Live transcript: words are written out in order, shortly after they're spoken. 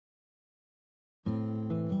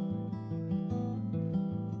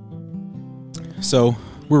So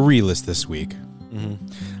we're relist this week. Mm-hmm.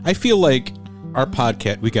 I feel like our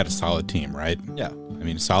podcast, we got a solid team, right? Yeah. I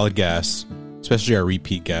mean, solid guests, especially our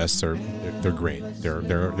repeat guests. They're great.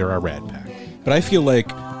 They're our rad pack. But I feel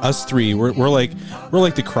like us three, we're like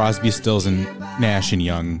the Crosby, Stills, and Nash and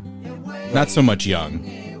Young. Not so much Young.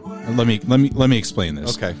 Let me explain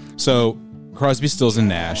this. Okay. So Crosby, Stills, and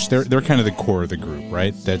Nash, they're kind of the core of the group,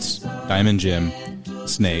 right? That's Diamond Jim,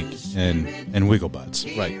 Snake, and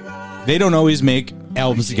Wigglebutts. Right. They don't always make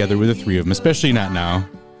albums together with the three of them, especially not now,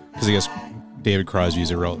 because I guess David Crosby's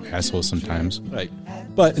a real asshole sometimes. Right.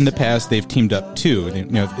 But in the past, they've teamed up too.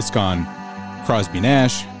 It's gone Crosby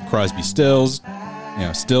Nash, Crosby Stills,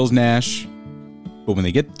 Stills Nash. But when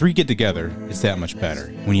they get together, it's that much better.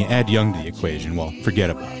 When you add Young to the equation, well, forget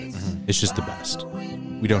about it. Mm-hmm. It's just the best.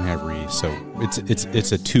 We don't have Reese, so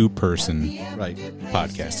it's a two-person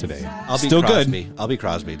podcast today. I'll be Still Crosby. good. I'll be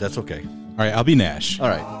Crosby. That's okay. All right, I'll be Nash. All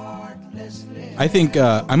right. I think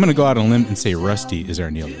I'm going to go out on a limb and say Rusty is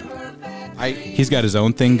our Neil Young. He's got his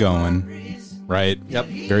own thing going, right? Yep.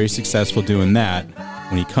 Very successful doing that.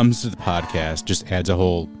 When he comes to the podcast, just adds a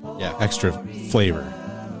whole extra flavor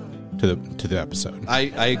to the episode. I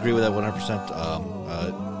agree with that 100%.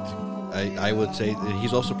 I would say that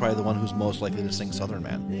he's also probably the one who's most likely to sing Southern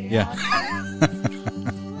Man. Yeah.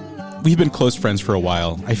 We've been close friends for a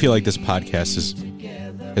while. I feel like this podcast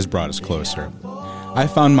has brought us closer. I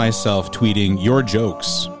found myself tweeting your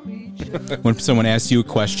jokes. When someone asks you a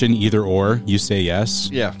question, either or, you say yes.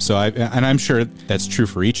 Yeah. So I'm sure that's true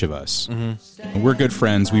for each of us. Mm-hmm. And we're good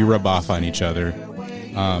friends. We rub off on each other.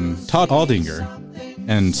 Todd Aldinger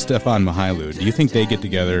and Stefan Mihailu, do you think they get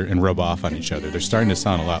together and rub off on each other? They're starting to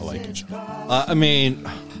sound a lot like each other.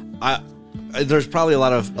 There's probably a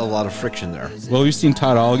lot of friction there. Well, we've seen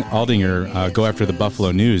Todd Aldinger go after the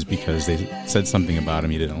Buffalo News because they said something about him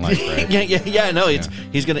he didn't like, right?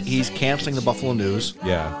 He's canceling the Buffalo News.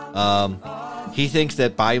 Yeah. He thinks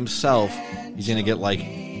that by himself he's gonna get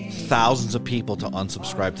like thousands of people to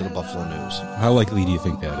unsubscribe to the Buffalo News. How likely do you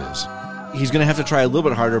think that is? He's going to have to try a little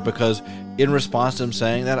bit harder because in response to him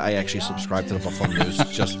saying that, I actually subscribed to the Buffalo News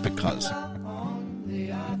just because.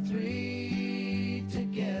 They are three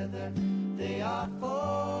together. They are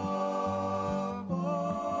four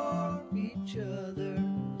for each other.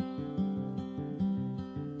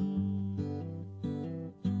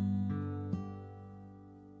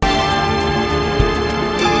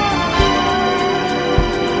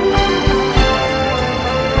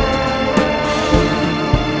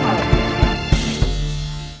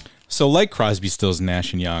 So like Crosby, Stills,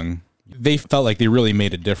 Nash, and Young, they felt like they really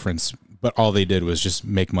made a difference, but all they did was just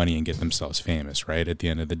make money and get themselves famous, right? At the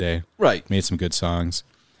end of the day. Right. Made some good songs.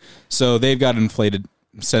 So they've got an inflated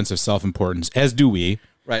sense of self-importance, as do we.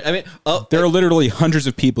 Right. I mean, there are literally hundreds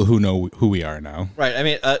of people who know who we are now. Right. I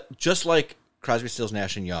mean, just like Crosby, Stills,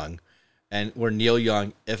 Nash, and Young, and where Neil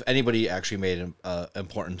Young, if anybody actually made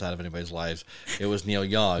importance out of anybody's lives, it was Neil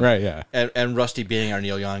Young. Right, yeah. And Rusty being our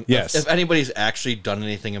Neil Young. Yes. If anybody's actually done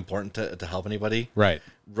anything important to help anybody, right,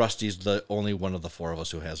 Rusty's the only one of the four of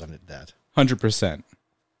us who has done that. 100%.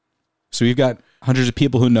 So we've got hundreds of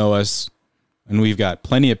people who know us, and we've got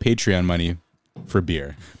plenty of Patreon money for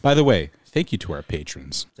beer. By the way, thank you to our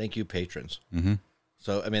patrons. Thank you, patrons. Mm-hmm.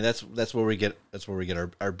 So I mean, that's where we get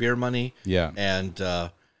our beer money. Yeah.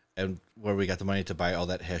 And where we got the money to buy all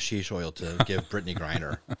that hashish oil to give Brittany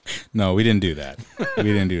Griner. No, we didn't do that.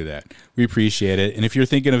 We appreciate it. And if you're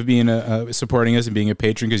thinking of being supporting us and being a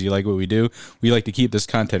patron because you like what we do, we like to keep this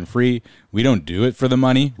content free. We don't do it for the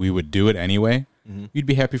money. We would do it anyway. Mm-hmm. We'd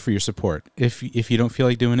be happy for your support. If you don't feel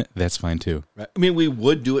like doing it, that's fine too. Right. I mean, we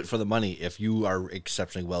would do it for the money if you are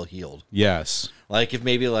exceptionally well heeled. Yes. Like if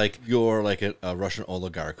maybe like you're like a Russian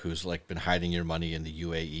oligarch who's like been hiding your money in the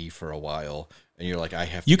UAE for a while, and you're like, I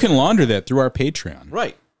have to. You can launder that through our Patreon.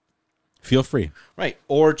 Right. Feel free. Right.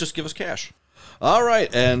 Or just give us cash. All right,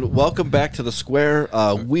 and welcome back to the Square.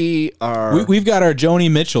 We've got our Joni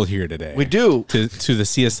Mitchell here today. We do to the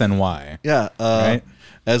CSNY. Yeah. Right.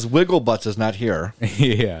 As Wigglebutts is not here.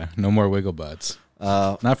 Yeah. No more Wigglebutts.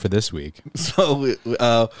 Not for this week. So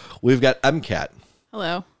we've got MCAT.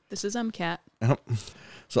 Hello. This is MCAT.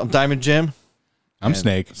 So I'm Diamond Jim. I'm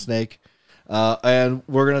Snake. And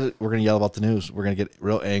we're gonna yell about the news. We're gonna get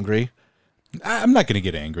real angry. I'm not gonna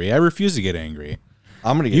get angry. I refuse to get angry.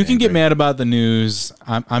 I'm gonna. You can get mad about the news.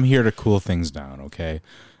 I'm here to cool things down. Okay.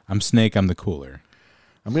 I'm Snake. I'm the cooler.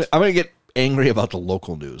 I'm gonna get angry about the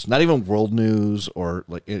local news, not even world news or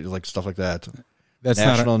like stuff like that. That's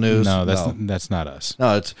national news. No, that's not us.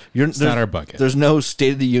 No, it's not our bucket. There's no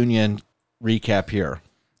State of the Union recap here.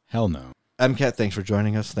 Hell no. MCAT, thanks for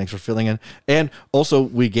joining us. Thanks for filling in. And also,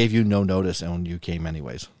 we gave you no notice, and you came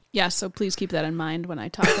anyways. Yeah, so please keep that in mind when I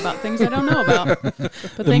talk about things I don't know about.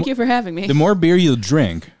 But thank you for having me. The more beer you'll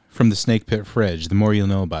drink from the Snake Pit fridge, the more you'll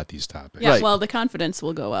know about these topics. Yeah, Right. well, the confidence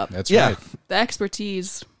will go up. That's Yeah. right. The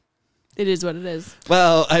expertise, it is what it is.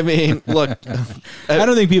 Well, I mean, look, I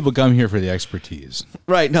don't think people come here for the expertise.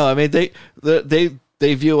 right? No, I mean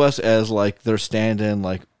they view us as like their stand-in,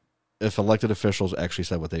 like if elected officials actually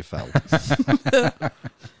said what they felt.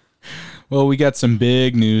 Well, we got some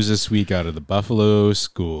big news this week out of the Buffalo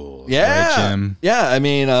schools. Yeah, Right, Jim? yeah. I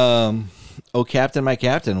mean, oh, Captain, my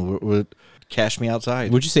Captain, would cash me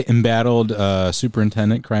outside. Would you say embattled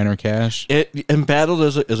Superintendent Kreiner Cash? Embattled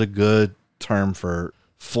is a good term for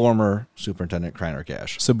former Superintendent Kreiner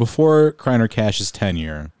Cash. So before Kreiner Cash's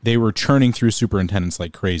tenure, they were churning through superintendents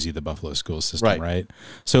like crazy, the Buffalo school system, right?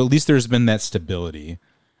 So at least there's been that stability.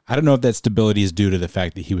 I don't know if that stability is due to the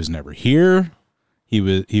fact that he was never here. He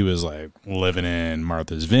was like living in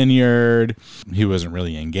Martha's Vineyard. He wasn't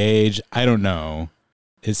really engaged. I don't know.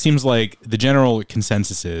 It seems like the general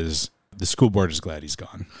consensus is the school board is glad he's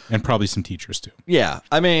gone, and probably some teachers too. Yeah,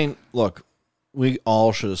 I mean, look, we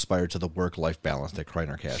all should aspire to the work-life balance that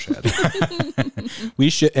Kreiner Cash had. We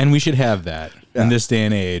should have that in this day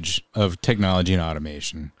and age of technology and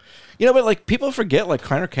automation. You know, but like people forget, like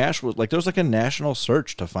Kreiner Cash was like there was like a national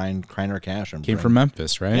search to find Kreiner Cash and Came from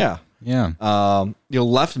Memphis, right? Yeah. Yeah.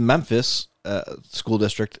 Left Memphis school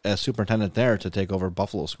district as superintendent there to take over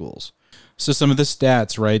Buffalo schools. So some of the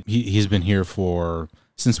stats, right? He's been here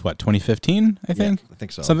since what, 2015, I think? I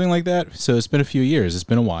think so. Something like that. So it's been a few years. It's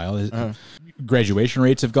been a while. Graduation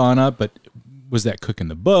rates have gone up, but was that cooking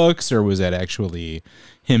the books or was that actually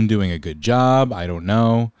him doing a good job? I don't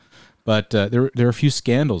know. But there are a few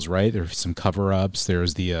scandals, right? There were some cover-ups. There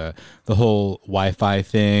was the whole Wi-Fi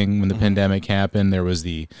thing when the pandemic happened. There was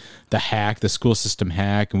the hack, the school system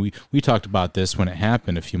hack, and we talked about this when it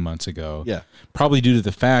happened a few months ago. Yeah. Probably due to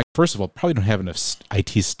the fact, first of all, probably don't have enough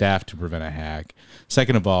IT staff to prevent a hack.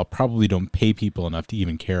 Second of all, probably don't pay people enough to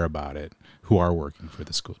even care about it who are working for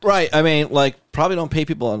the school district. Right. I mean, like, probably don't pay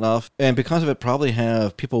people enough. And because of it, probably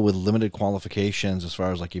have people with limited qualifications as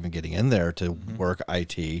far as, like, even getting in there to work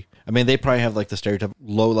IT. I mean, they probably have, like, the stereotype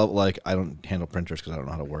low level, like, I don't handle printers because I don't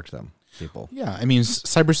know how to work them people. Yeah, I mean,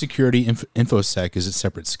 cybersecurity, infosec is a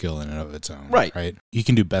separate skill in and of its own. Right. Right. You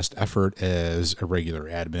can do best effort as a regular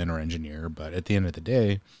admin or engineer, but at the end of the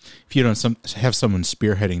day, if you don't have someone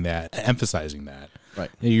spearheading that, emphasizing that, Right.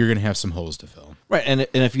 you're going to have some holes to fill. Right. And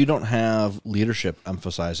if you don't have leadership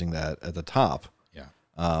emphasizing that at the top, Yeah.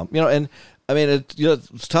 and I mean,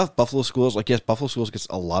 it's tough. Buffalo schools, like, yes, Buffalo schools gets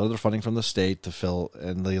a lot of their funding from the state to fill,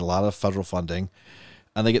 and a lot of federal funding,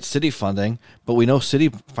 and they get city funding, but we know city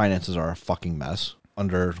finances are a fucking mess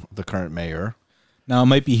under the current mayor. Now, it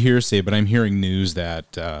might be hearsay, but I'm hearing news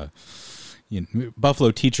that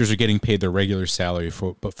Buffalo teachers are getting paid their regular salary,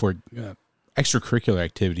 but for extracurricular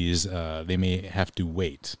activities, they may have to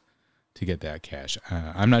wait to get that cash.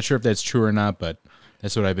 I'm not sure if that's true or not, but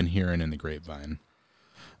that's what I've been hearing in the grapevine.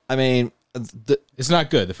 I mean, the It's not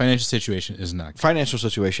good. The financial situation is not good. financial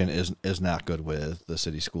situation is not good with the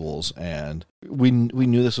city schools, and we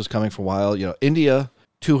knew this was coming for a while. You know, India,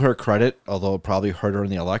 to her credit, although it probably hurt her in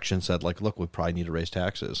the election, said, like, look, we probably need to raise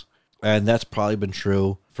taxes. And that's probably been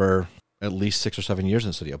true for at least 6 or 7 years in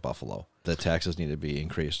the city of Buffalo, that taxes need to be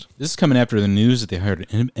increased. This is coming after the news that they hired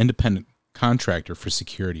an independent contractor for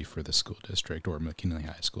security for the school district or McKinley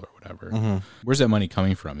High School or whatever. Where's that money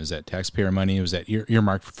coming from? Is that taxpayer money? Was that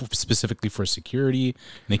earmarked specifically for security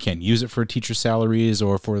and they can't use it for teacher salaries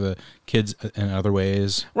or for the kids in other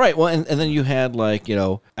ways? Right. Well, and then you had, like,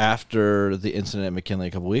 after the incident at McKinley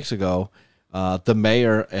a couple weeks ago, the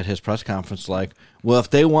mayor at his press conference, like, well, if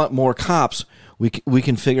they want more cops, we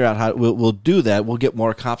can figure out how we'll do that. We'll get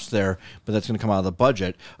more cops there, but that's going to come out of the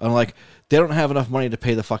budget. I'm like, they don't have enough money to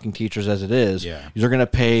pay the fucking teachers as it is. Yeah. You're going to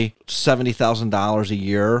pay $70,000 a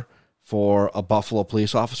year for a Buffalo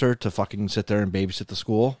police officer to fucking sit there and babysit the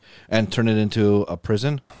school and turn it into a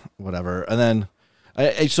prison, whatever. And then,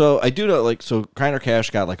 I do know, like, so Kreiner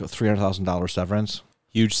Cash got like a $300,000 severance.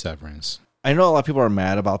 Huge severance. I know a lot of people are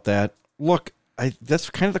mad about that. Look, that's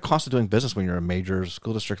kind of the cost of doing business when you're a major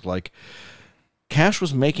school district. Like, Cash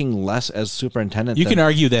was making less as superintendent. You can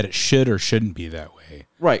argue that it should or shouldn't be that way.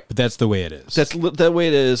 Right. But that's the way it is. That's the way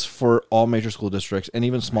it is for all major school districts and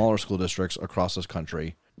even smaller school districts across this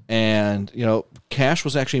country. And, Cash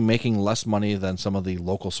was actually making less money than some of the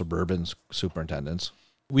local suburban superintendents.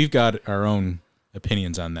 We've got our own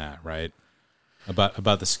opinions on that, right?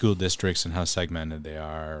 About the school districts and how segmented they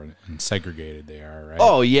are and segregated they are, right?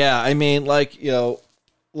 Oh, yeah. I mean, like,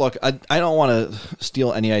 look, I don't want to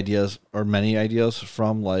steal any ideas or many ideas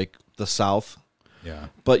from, like, the South. Yeah.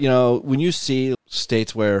 But, when you see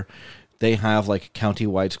states where they have like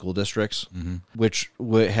county-wide school districts, which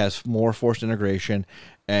has more forced integration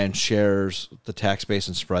and shares the tax base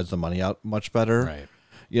and spreads the money out much better. Right.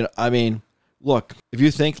 You know, I mean, look, if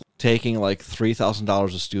you think taking like $3,000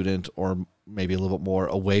 a student or maybe a little bit more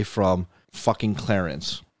away from fucking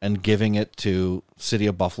Clarence and giving it to City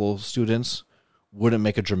of Buffalo students wouldn't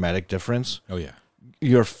make a dramatic difference, Oh, yeah.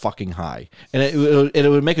 you're fucking high. And it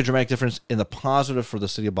would make a dramatic difference in the positive for the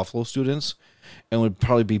City of Buffalo students and would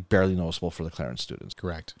probably be barely noticeable for the Clarence students.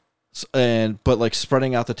 Correct. But like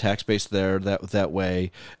spreading out the tax base there that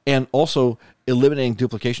way, and also eliminating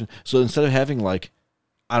duplication. So instead of having like,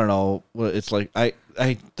 I don't know, it's like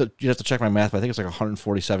you have to check my math, but I think it's like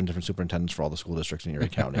 147 different superintendents for all the school districts in Erie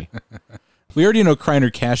County. We already know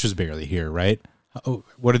Kreiner Cash is barely here, right? Oh,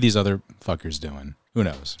 what are these other fuckers doing? Who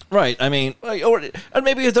knows? Right. I mean, like, and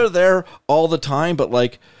maybe they're there all the time, but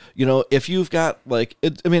like, you know, if you've got like,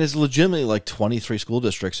 it's legitimately like 23 school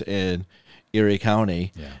districts in Erie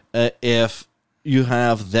County. Yeah. If you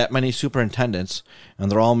have that many superintendents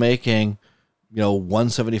and they're all making, you know,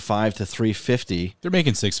 175 to 350, They're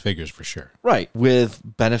making six figures for sure. right, with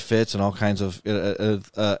benefits and all kinds of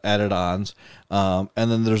added ons, and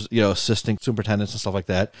then there's, you know, assistant superintendents and stuff like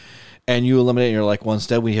that, and you eliminate, and you're like, well,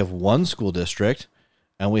 instead we have one school district.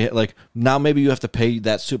 And we like now maybe you have to pay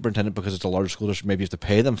that superintendent because it's a larger school district. Maybe you have to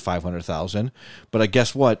pay them $500,000. But I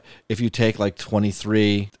guess what, if you take like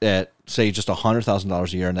 23 at say just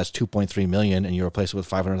 $100,000 a year, and that's $2.3 million, and you replace it with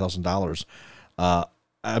 $500,000.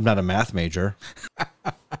 I'm not a math major.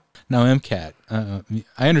 Now, MCAT,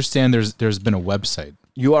 I understand there's been a website.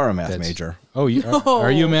 You are a math major. Oh,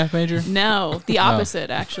 are you a math major? No, the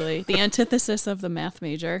opposite, actually. The antithesis of the math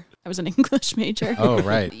major. I was an English major. Oh,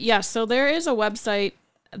 right. Yeah, so there is a website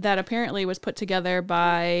that apparently was put together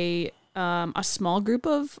by a small group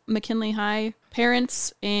of McKinley High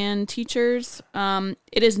parents and teachers.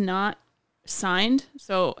 It is not signed,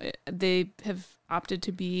 so they have opted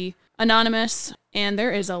to be anonymous, and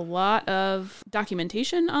there is a lot of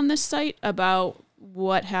documentation on this site about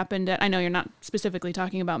what happened at, I know you're not specifically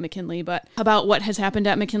talking about McKinley, but about what has happened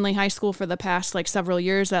at McKinley High School for the past like several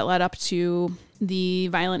years that led up to the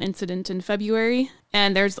violent incident in February.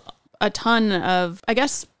 And there's a ton of, I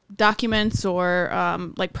guess, documents or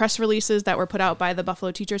like press releases that were put out by the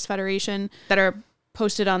Buffalo Teachers Federation that are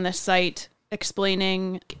posted on this site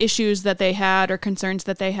explaining issues that they had or concerns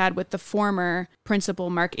that they had with the former principal,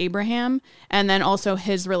 Mark Abraham, and then also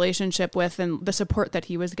his relationship with and the support that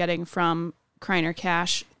he was getting from Kreiner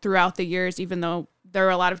Cash throughout the years, even though there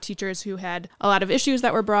were a lot of teachers who had a lot of issues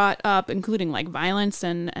that were brought up, including like violence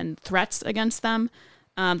and threats against them.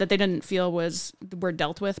 That they didn't feel were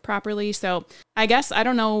dealt with properly. So I guess I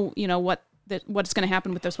don't know, you know, what's going to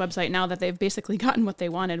happen with this website now that they've basically gotten what they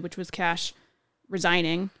wanted, which was Cash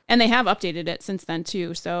resigning, and they have updated it since then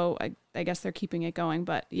too. So I guess they're keeping it going.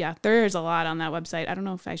 But yeah, there is a lot on that website. I don't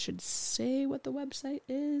know if I should say what the website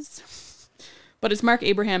is, but it's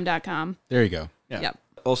markabraham.com. There you go. Yeah. Yep.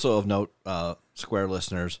 Also of note, Square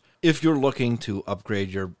listeners, if you're looking to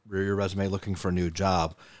upgrade your resume, looking for a new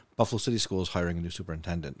job, Buffalo City Schools is hiring a new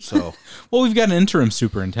superintendent. So, Well, we've got an interim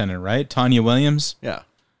superintendent, right? Tanya Williams. yeah.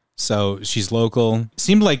 So she's local.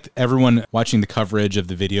 Seemed like everyone watching the coverage of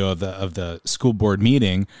the video of the school board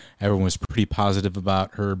meeting, everyone was pretty positive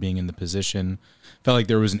about her being in the position. Felt like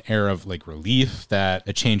there was an air of like relief that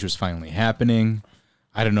a change was finally happening.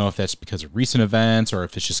 I don't know if that's because of recent events or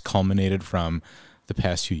if it's just culminated from the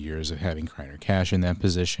past few years of having Kreiner Cash in that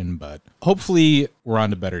position, but hopefully we're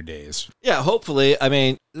on to better days. Yeah, hopefully. I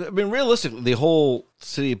mean, realistically, the whole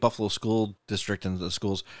City of Buffalo School District and the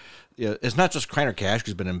schools, yeah, it's not just Kreiner Cash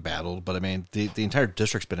who's been embattled, but I mean, the entire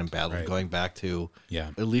district's been embattled, Right. going back to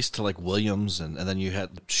Yeah. at least to like Williams, and then you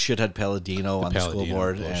had shithead Palladino on the school Palladino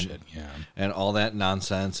board, bullshit, and all that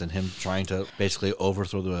nonsense, and him trying to basically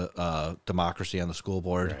overthrow the democracy on the school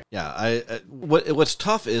board. Right. Yeah, what's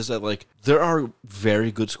tough is that like there are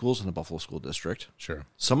very good schools in the Buffalo School District, Sure.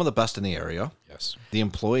 some of the best in the area. Yes. The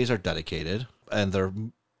employees are dedicated, and they're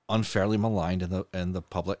unfairly maligned in the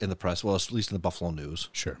public, in the press, well, at least in the Buffalo News.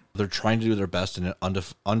 Sure. They're trying to do their best in an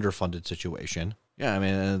underfunded situation. Yeah, I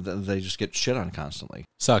mean, they just get shit on constantly.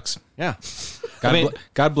 Sucks. Yeah.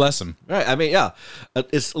 God bless them. Right. I mean, yeah.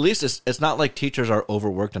 It's at least it's not like teachers are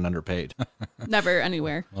overworked and underpaid. Never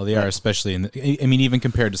anywhere. Well, they are, especially I mean, even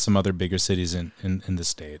compared to some other bigger cities in the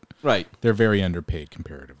state. Right. They're very underpaid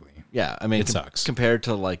comparatively. Yeah. I mean, It sucks. compared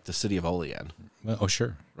to like the city of Olean. Well, oh,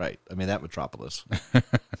 sure. Right. I mean, that metropolis.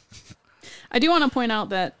 I do want to point out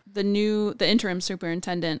that the interim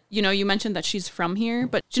superintendent, you know, you mentioned that she's from here,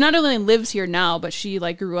 but she not only lives here now, but she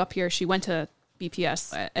like grew up here. She went to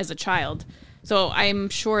BPS as a child. So I'm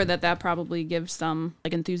sure that probably gives some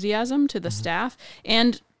like enthusiasm to the staff,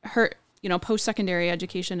 and her, post-secondary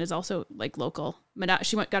education is also like local.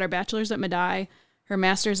 She got her bachelor's at Medaille, her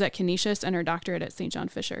master's at Canisius, and her doctorate at St. John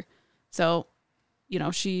Fisher. So,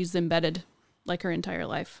 she's embedded like her entire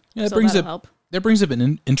life. Yeah, so that'll help. That brings up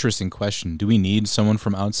an interesting question. Do we need someone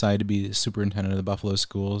from outside to be the superintendent of the Buffalo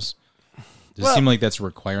schools? Does it seem like that's a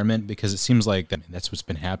requirement? Because it seems like that's what's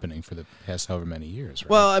been happening for the past however many years, right?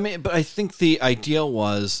 Well, but I think the idea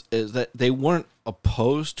is that they weren't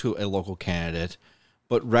opposed to a local candidate,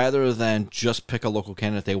 but rather than just pick a local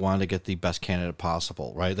candidate, they wanted to get the best candidate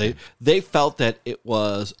possible, right? They felt that it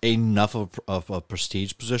was enough of a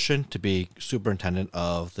prestige position to be superintendent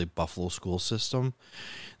of the Buffalo school system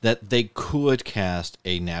that they could cast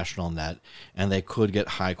a national net and they could get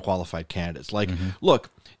high qualified candidates. Like, look,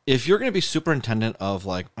 if you're going to be superintendent of,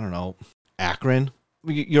 like, I don't know, Akron,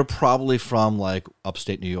 you're probably from like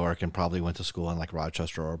upstate New York and probably went to school in like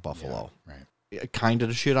Rochester or Buffalo. Yeah, right. Kind of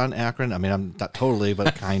to shit on Akron. I mean, I'm not totally,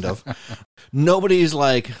 but kind of. Nobody's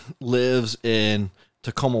like lives in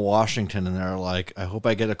Tacoma, Washington, and they're like, I hope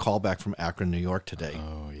I get a call back from Akron, New York today.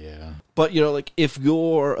 Oh, yeah. But, like if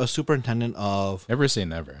you're a superintendent of... Never say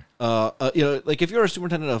never. Like if you're a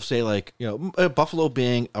superintendent of, say, like, Buffalo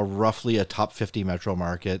being roughly a top 50 metro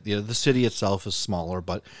market, the city itself is smaller,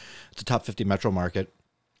 but it's a top 50 metro market.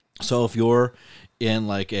 So if you're in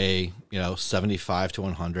like a 75 to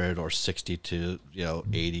 100 or 60 to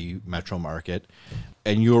 80 metro market,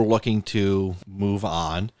 and you're looking to move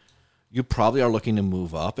on, you probably are looking to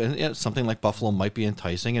move up, and something like Buffalo might be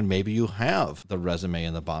enticing, and maybe you have the resume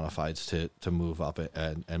and the bona fides to move up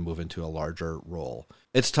and move into a larger role.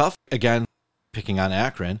 It's tough. Again, picking on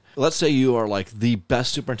Akron. Let's say you are like the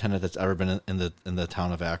best superintendent that's ever been in the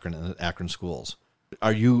town of Akron, in the Akron schools.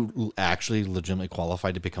 Are you actually legitimately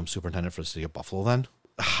qualified to become superintendent for the city of Buffalo then?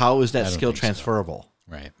 How is that skill transferable?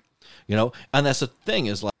 So. Right. And that's the thing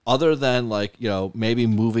is, like, other than like, maybe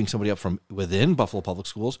moving somebody up from within Buffalo Public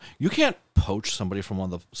Schools, you can't poach somebody from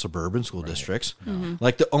one of the suburban school districts. Mm-hmm.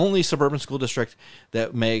 Like the only suburban school district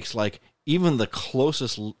that makes like even the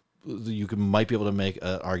closest you might be able to make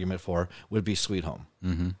an argument for would be Sweet Home.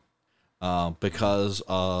 Mm-hmm. Because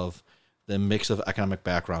of the mix of economic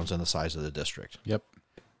backgrounds and the size of the district. Yep.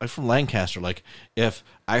 I'm from Lancaster. Like, if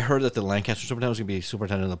I heard that the Lancaster superintendent was going to be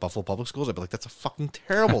superintendent of the Buffalo Public Schools, I'd be like, that's a fucking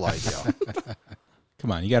terrible idea.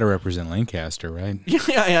 Come on, you got to represent Lancaster, right?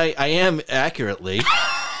 Yeah, I am accurately.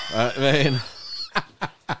 I mean...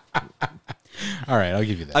 All right, I'll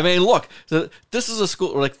give you that. I mean, look, this is a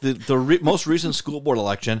school, like the most recent school board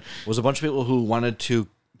election was a bunch of people who wanted to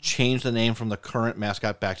change the name from the current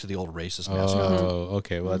mascot back to the old racist mascot. Oh,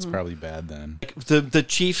 okay. Well, that's probably bad then. The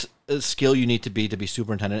chief skill you need to be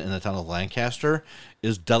superintendent in the town of Lancaster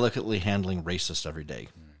is delicately handling racists every day.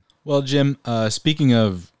 Well, Jim, speaking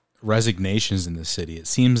of resignations in the city, it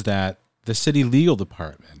seems that the city legal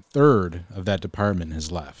department, third of that department,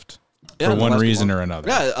 has left for one reason or another.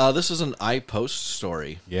 Yeah, this is an iPost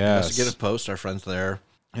story. Yes. Investigative Post, our friends there.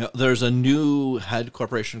 There's a new head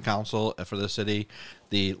corporation counsel for the city.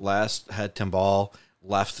 The last head, Tim Ball,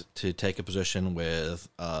 left to take a position with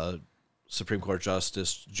Supreme Court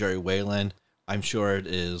Justice Jerry Whalen. I'm sure it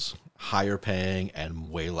is higher paying and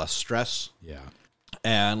way less stress. Yeah.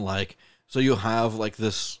 And like, so you have like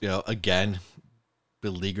this, again,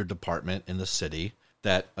 beleaguered department in the city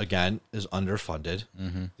that again is underfunded.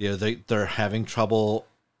 Mm-hmm. They're having trouble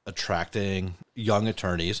attracting young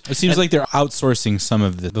attorneys. It seems like they're outsourcing some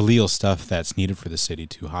of the legal stuff that's needed for the city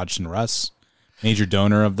to Hodgson Russ, major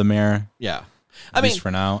donor of the mayor. Yeah. At least for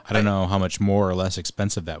now. I don't know how much more or less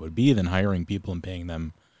expensive that would be than hiring people and paying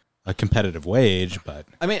them a competitive wage, but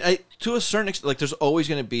I mean, to a certain extent, like there's always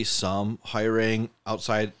going to be some hiring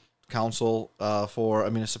outside counsel for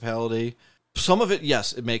a municipality. Some of it,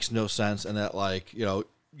 yes, it makes no sense, and that like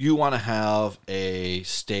you want to have a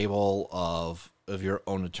stable of your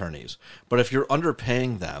own attorneys. But if you're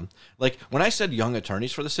underpaying them, like when I said young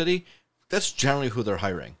attorneys for the city, that's generally who they're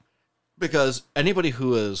hiring, because anybody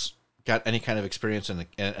who has got any kind of experience and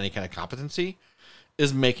any kind of competency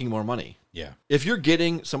is making more money. Yeah. If you're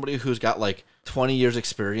getting somebody who's got like 20 years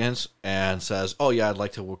experience and says, oh yeah, I'd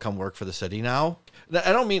like to come work for the city now.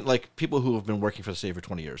 I don't mean like people who have been working for the city for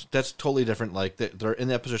 20 years. That's totally different. Like they're in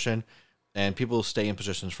that position, and people stay in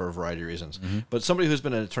positions for a variety of reasons. Mm-hmm. But somebody who's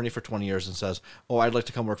been an attorney for 20 years and says, oh, I'd like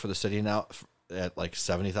to come work for the city now at like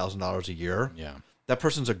 $70,000 a year. Yeah. That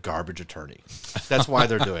person's a garbage attorney. That's why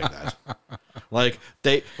they're doing that.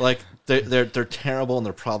 They're terrible, and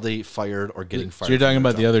they're probably fired or getting fired. So you're talking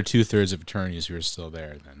about the other 2/3 of attorneys who are still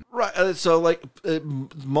there then. Right. So like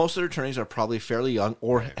most of their attorneys are probably fairly young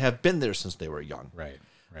or have been there since they were young. Right.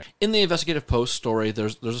 Right. In the Investigative Post story,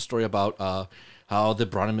 there's a story about how the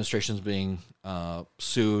Brown administration is being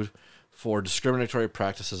sued for discriminatory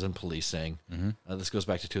practices in policing. This goes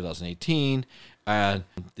back to 2018, and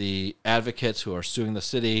the advocates who are suing the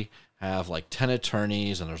city have like 10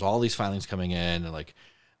 attorneys, and there's all these filings coming in,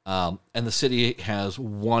 and and the city has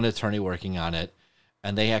one attorney working on it,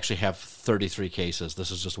 and they actually have 33 cases.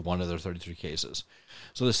 This is just one of their 33 cases.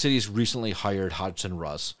 So the city's recently hired Hodgson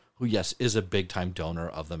Russ, who, yes, is a big-time donor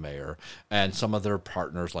of the mayor, and some of their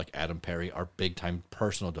partners, like Adam Perry, are big-time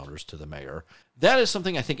personal donors to the mayor. That is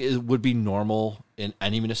something I think would be normal in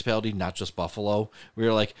any municipality, not just Buffalo. Where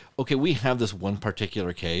you're like, okay, we have this one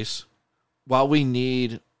particular case. While we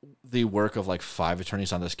need the work of like 5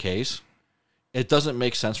 attorneys on this case, it doesn't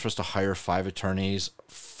make sense for us to hire 5 attorneys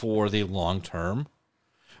for the long term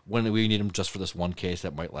when we need them just for this one case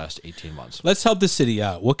that might last 18 months. Let's help the city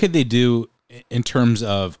out. What could they do in terms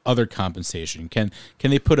of other compensation? Can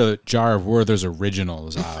they put a jar of Werther's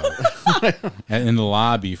Originals out in the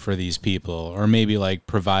lobby for these people, or maybe like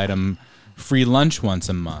provide them free lunch once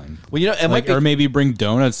a month? Well, you know, it might be, or maybe bring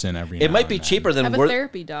donuts in every. it now might and be then. cheaper than Have a Werth-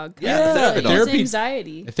 therapy dog. Yeah, the therapy dog.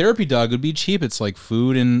 Anxiety. A therapy dog would be cheap. It's like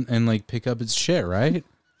food and like pick up its shit, right?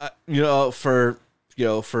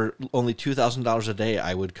 for only $2,000 a day,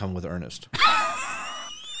 I would come with Ernest.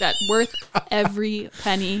 That worth every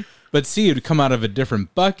penny. But see, it would come out of a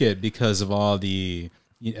different bucket because of all the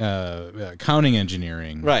accounting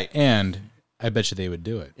engineering, Right. And I bet you they would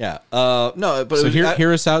do it. Yeah. No, but So it was-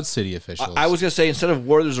 hear us out, city officials. I was going to say, instead of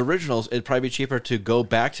Werther's Originals, it'd probably be cheaper to go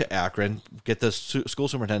back to Akron, get the school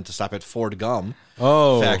superintendent to stop at Ford Gum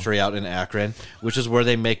factory out in Akron, which is where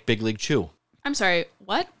they make Big League Chew. I'm sorry,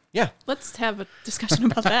 what? Yeah. Let's have a discussion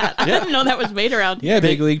about that. I didn't know that was made around here. yeah,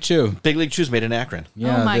 Big League Chew. Big League Chew's made in Akron.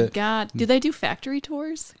 Yeah, Oh my God. Do they do factory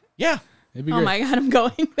tours? Yeah. it'd be Oh great. my God, I'm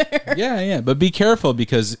going there. Yeah, but be careful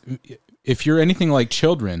because if you're anything like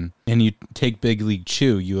children and you take Big League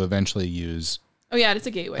Chew, you eventually use Oh yeah, it's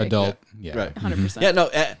a gateway. adult. Yeah, Right. 100%. Yeah,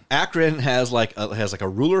 no, Akron has like a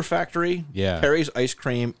ruler factory, Yeah. Perry's ice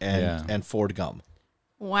cream, Yeah. and Ford Gum.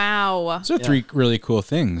 Wow. So 3 really cool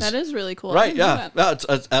things. That is really cool. I Right, didn't know yeah.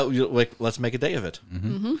 that. No, like, let's make a day of it.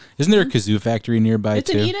 Isn't there a kazoo factory nearby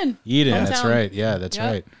It's too? in Eden. Eden, that's Hometown. right. Yeah, that's Yep.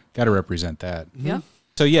 right. Got to represent that. Yeah.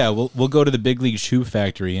 So yeah, we'll go to the Big League Chew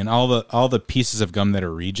factory and all the pieces of gum that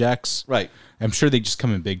are rejects. Right. I'm sure they just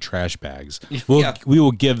come in big trash bags. Yeah. We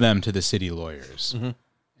will give them to the city lawyers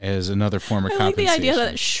as another form of I like the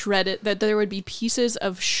compensation. idea that there would be pieces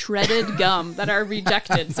of shredded gum that are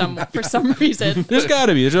rejected for some reason. There's got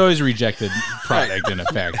to be. There's always a rejected product in a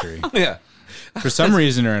factory Yeah. for some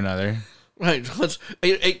reason or another. Right. Let's.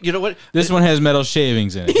 You know what? This one has metal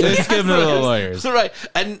shavings in it. Let's give them to the lawyers. Right.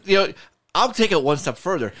 And I'll take it one step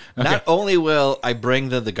further. Not only will I bring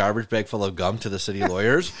the garbage bag full of gum to the city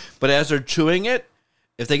lawyers, but as they're chewing it,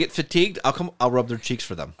 if they get fatigued, I'll rub their cheeks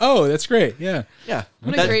for them. Oh, that's great. Yeah. Yeah.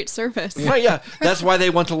 What a That- great service. Right, yeah. That's why they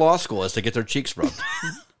went to law school, is to get their cheeks rubbed.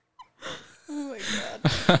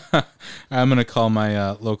 I'm going to call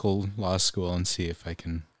my local law school and see if I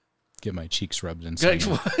can get my cheeks rubbed in some.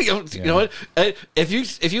 You know what? If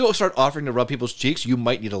you start offering to rub people's cheeks, you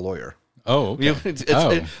might need a lawyer. Oh,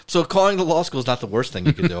 okay. So calling the law school is not the worst thing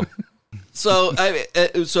you can do. So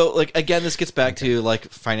again, this gets back to like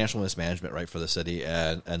financial mismanagement, right, for the city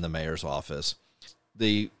and the mayor's office.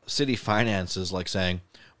 The city finance is like saying,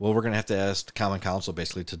 well, we're going to have to ask the common council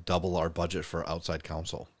basically to double our budget for outside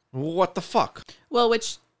counsel. What the fuck? Well,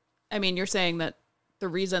 you're saying that the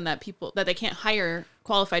reason that they can't hire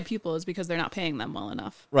qualified people is because they're not paying them well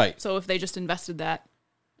enough. Right. So if they just invested that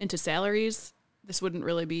into salaries, this wouldn't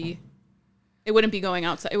really be. It wouldn't be going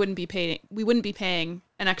outside. It wouldn't be paying. We wouldn't be paying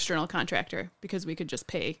an external contractor because we could just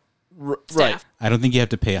pay Right. staff. I don't think you have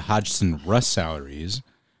to pay Hodgson Russ salaries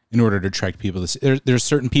in order to attract people. There's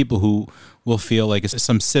certain people who will feel like it's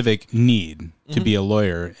some civic need to be a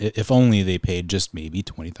lawyer if only they paid just maybe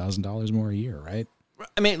 $20,000 more a year, right?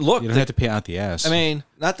 I mean, look, You don't have to pay out the ass. I mean,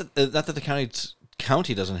 not that the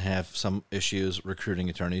county doesn't have some issues recruiting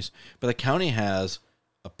attorneys, but the county has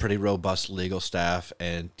a pretty robust legal staff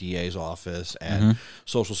and DA's office, and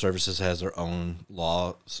social services has their own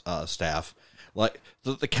law staff. Like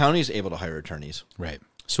the county is able to hire attorneys. right.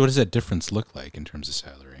 So what does that difference look like in terms of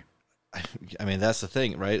salary? I mean, that's the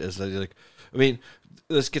thing, right? Is that like, I mean,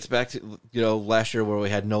 this gets back to last year where we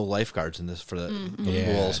had no lifeguards in this for the Yeah,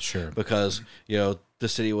 pools, sure. because the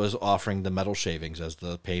city was offering the metal shavings as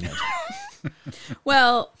the payment.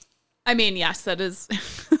 Well, I mean, yes, that is.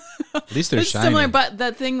 At least they're It's shiny. similar, but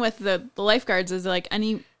the thing with the lifeguards is like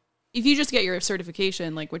if you just get your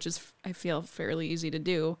certification, like which is I feel fairly easy to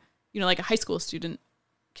do, like a high school student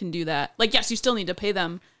can do that. Like, yes, you still need to pay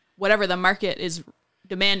them whatever the market is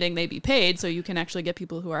demanding they be paid, so you can actually get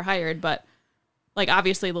people who are hired. But like,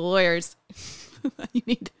 obviously the lawyers,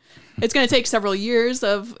 it's going to take several years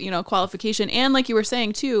of, qualification. And like you were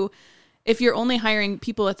saying too, if you're only hiring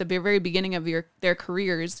people at the very beginning of their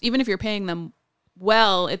careers, even if you're paying them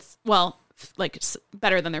well, it's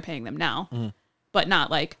better than they're paying them now, but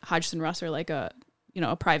not like Hodgson Russ or like a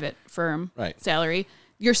private firm salary.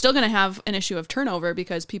 You're still going to have an issue of turnover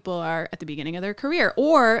because people are at the beginning of their career.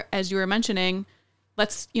 Or, as you were mentioning,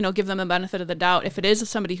 let's, give them the benefit of the doubt. If it is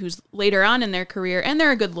somebody who's later on in their career and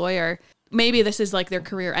they're a good lawyer, maybe this is like their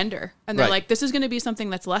career ender. And they're like, this is going to be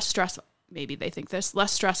something that's less stressful. Maybe they think this,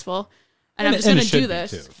 less stressful. And I'm just going to do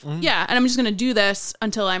this. Yeah. And I'm just going to do this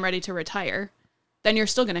until I'm ready to retire. Then you're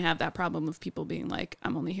still going to have that problem of people being like,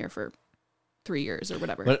 I'm only here for 3 years or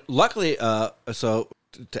whatever. But luckily, so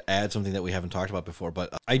to add something that we haven't talked about before,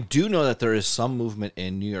 but I do know that there is some movement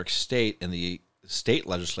in New York State in the state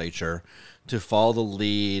legislature to follow the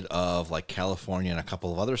lead of like California and a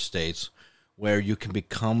couple of other states where you can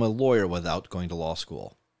become a lawyer without going to law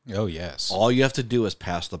school. Oh, yes. All you have to do is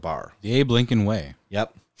pass the bar. The Abe Lincoln way.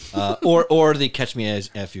 Yep. Or the catch me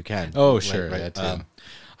as if you can. Oh, sure. Right. That too.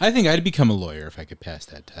 I think I'd become a lawyer if I could pass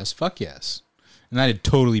that test. Fuck yes. And I'd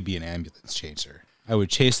totally be an ambulance chaser. I would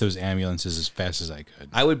chase those ambulances as fast as I could.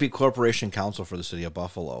 I would be corporation counsel for the city of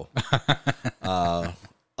Buffalo.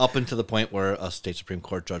 Up until the point where a state Supreme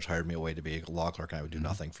Court judge hired me away to be a law clerk, and I would do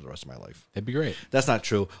nothing for the rest of my life. That'd be great. That's not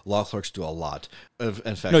true. Law clerks do a lot. In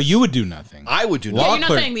fact, No, you would do nothing. I would do Yeah, nothing. you're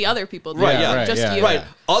not saying the other people do. Right, it, yeah, right, just yeah, you. Right.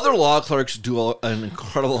 Other law clerks do an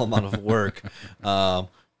incredible amount of work,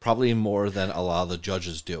 probably more than a lot of the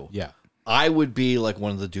judges do. Yeah. I would be like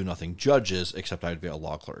one of the do-nothing judges, except I would be a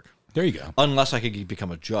law clerk. There you go. Unless I could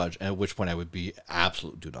become a judge, at which point I would be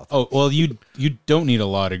absolute do-nothing. Oh, well, you don't need a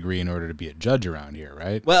law degree in order to be a judge around here,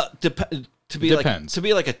 right? Well, to be Depends.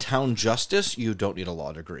 like a town justice, you don't need a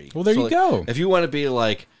law degree. Well, there you go. If you want to be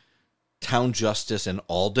like town justice in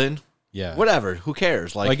Alden, Yeah. whatever, who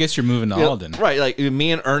cares? Like, Well, I guess you're moving to you know, Alden. right? Like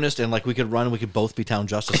me and Ernest, and like we could run, we could both be town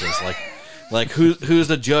justices. like who's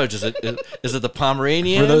the judge? Is it the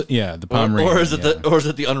Pomeranian? The Pomeranian. or is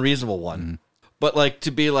it the unreasonable one? Mm-hmm. But like to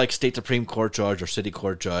be like state Supreme Court judge or city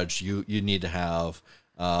court judge, you need to have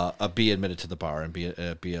be admitted to the bar and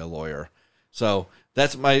be a lawyer. So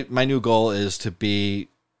that's my new goal is to be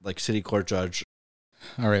like city court judge.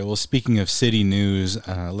 All right. Well, speaking of city news,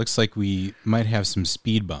 looks like we might have some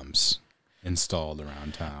speed bumps installed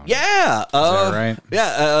around town. Yeah, Is that right?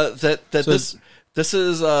 Yeah, So this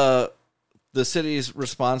is the city's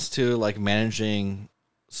response to like managing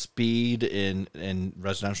speed in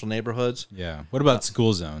residential neighborhoods. Yeah. What about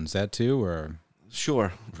school zones? That too, or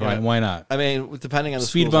Sure, why not? I mean, depending on the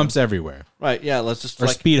Speed school bumps zone. everywhere, Right? Yeah, let's just or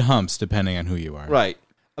speed humps, depending on who you are. Right.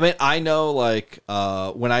 I mean, I know, like,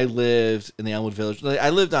 when I lived in the Elmwood Village, like, I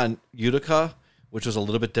lived on Utica, which was a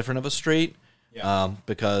little bit different of a street,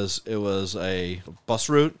 because it was a bus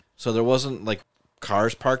route. So there wasn't, like,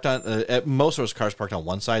 cars parked on, at most there was cars parked on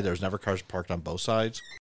one side. There was never cars parked on both sides.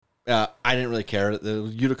 I didn't really care. The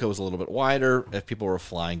Utica was a little bit wider if people were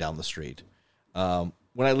flying down the street.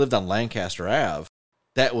 When I lived on Lancaster Ave,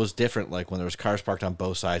 that was different, like, when there was cars parked on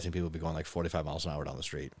both sides and people would be going, like, 45 miles an hour down the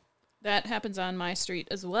street. That happens on my street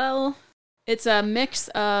as well. It's a mix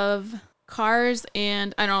of cars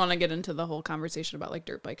and I don't want to get into the whole conversation about like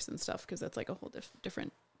dirt bikes and stuff because that's like a whole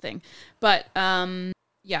different thing. But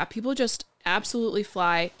yeah, people just absolutely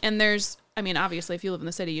fly. And there's, I mean, obviously, if you live in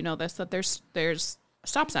the city, you know this, that there's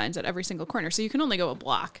stop signs at every single corner, so you can only go a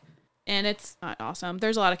block, and it's not awesome.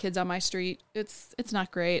 There's a lot of kids on my street. It's not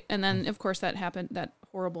great. And then of course that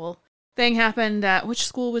horrible thing happened at which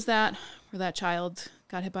school was that? Where that child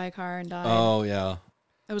got hit by a car and died. Oh, yeah.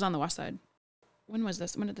 That was on the west side. When was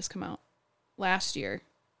this? When did this come out? Last year.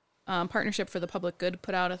 Partnership for the Public Good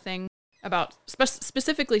put out a thing about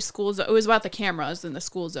specifically schools. It was about the cameras in the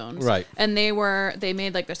school zones. Right. And they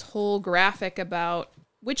made like this whole graphic about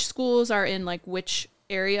which schools are in like which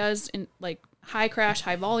areas in like high crash,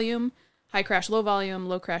 high volume, high crash, low volume,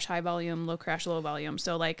 low crash, high volume, low crash, low volume.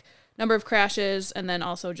 So like number of crashes and then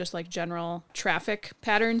also just like general traffic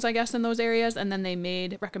patterns, I guess, in those areas. And then they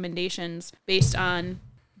made recommendations based on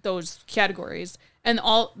those categories. And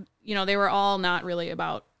all, you know, they were all not really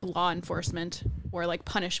about law enforcement or like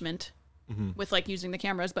punishment with like using the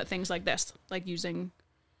cameras, but things like this, like using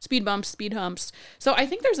speed bumps, speed humps. So I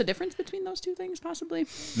think there's a difference between those two things, possibly.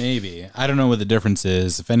 Maybe. I don't know what the difference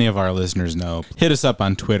is. If any of our listeners know, hit us up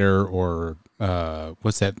on Twitter or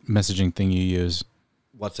what's that messaging thing you use?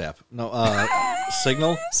 WhatsApp. No,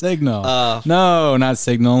 Signal? Signal. No, not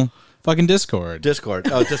Signal. Fucking Discord. Discord.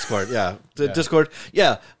 Oh, Discord. Yeah. Discord.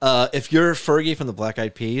 Yeah. If you're Fergie from the Black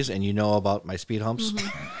Eyed Peas and you know about my speed humps,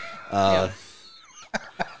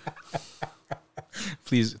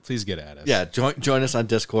 Please get at us. yeah, join us on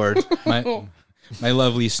Discord. My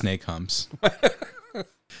lovely snake humps.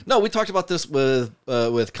 No, we talked about this with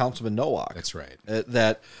Councilman Nowak. That's right.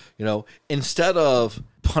 That, instead of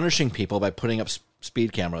punishing people by putting up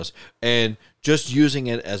speed cameras and just using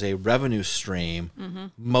it as a revenue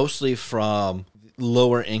stream, mostly from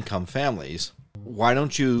lower income families, why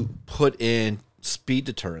don't you put in speed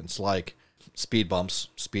deterrents like speed bumps,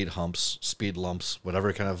 speed humps, speed lumps,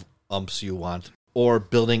 whatever kind of umps you want, or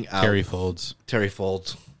building out Terry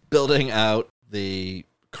folds, building out the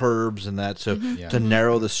curbs and that to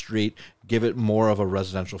narrow the street, give it more of a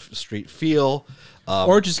residential street feel,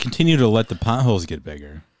 or just continue to let the potholes get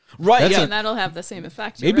bigger. right? That's Yeah, And that'll have the same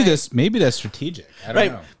effect. Maybe You're right. maybe that's strategic. I don't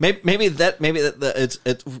right. know. Maybe that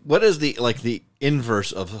it's what is the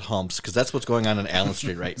inverse of humps, because that's what's going on in Allen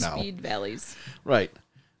Street right now. Speed valleys. Right.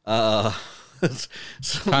 So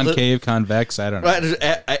Concave, convex. I don't know.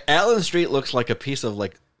 right. Allen Street looks like a piece of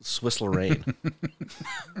like Swiss Lorraine.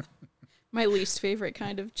 My least favorite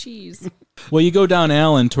kind of cheese. Well, you go down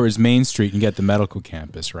Allen towards Main Street and you get the medical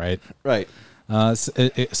campus, right? Right.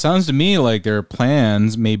 It sounds to me like there are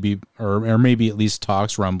plans, maybe, or maybe at least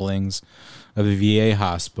talks, rumblings of a VA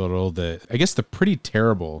hospital that, I guess, the pretty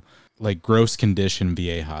terrible, like gross condition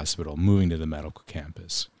VA hospital moving to the medical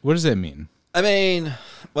campus. What does that mean? I mean,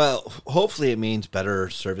 well, hopefully it means better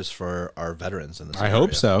service for our veterans in this I area.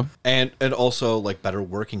 hope so. And also like better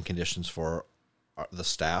working conditions for the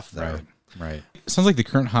staff there. Right. It sounds like the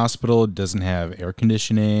current hospital doesn't have air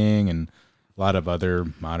conditioning and a lot of other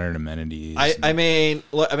modern amenities. I mean,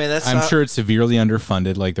 that's I'm not, sure it's severely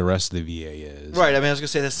underfunded, like the rest of the VA is. right. I mean, I was gonna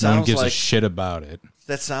say that No one sounds gives a like shit about it.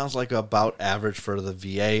 that sounds like about average for the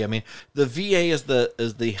VA. I mean, the VA is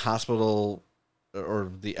the hospital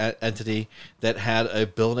or the entity that had a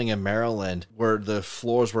building in Maryland where the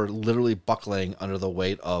floors were literally buckling under the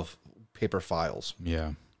weight of paper files.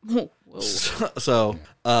 Yeah. Whoa. So,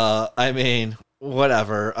 I mean,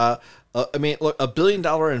 whatever. I mean, look, $1 billion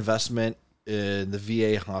investment in the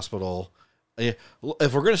VA hospital. If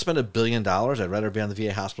we're going to spend $1 billion, I'd rather be on the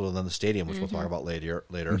VA hospital than the stadium, which we'll talk about later.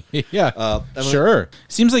 Yeah, I mean, sure.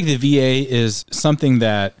 Seems like the VA is something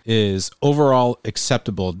that is overall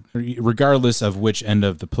acceptable, regardless of which end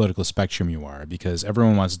of the political spectrum you are, because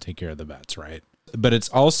everyone wants to take care of the vets, right? But it's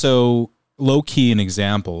also low-key an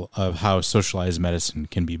example of how socialized medicine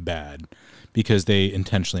can be bad because they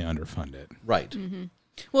intentionally underfund it. Right.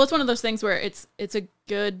 Well, it's one of those things where it's a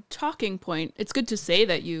good talking point. It's good to say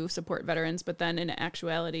that you support veterans, but then in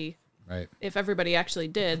actuality, Right. if everybody actually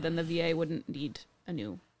did, then the VA wouldn't need a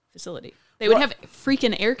new facility. They would have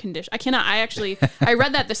freaking air conditioning. I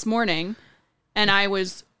read that this morning, and I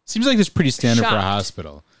was Seems like it's pretty standard for a Shocked.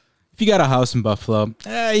 hospital. If you got a house in Buffalo,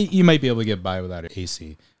 you might be able to get by without an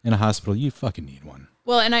AC. In a hospital, you fucking need one.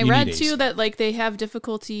 well, and I You read need too AC. that like they have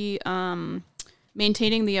difficulty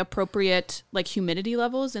maintaining the appropriate like humidity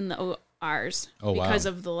levels in the ORs Oh, wow. because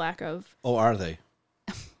of the lack of Oh, are they?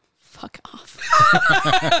 fuck off.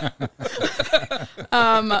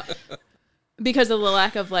 Because of the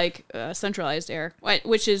lack of like centralized air,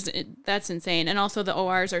 which is that's insane. And also the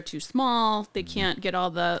ORs are too small. They can't get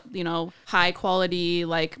all the high quality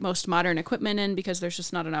like most modern equipment in because there's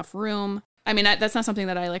just not enough room. I mean that's not something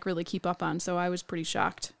that I like really keep up on. So I was pretty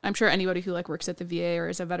shocked. I'm sure anybody who like works at the VA or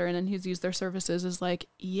is a veteran and who's used their services is like,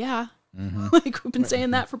 yeah, like we've been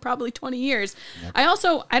saying that for probably 20 years. Yep.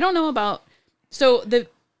 I don't know about so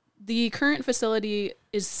the current facility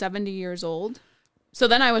is 70 years old. So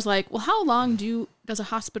then I was like, well, how long does a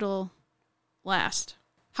hospital last?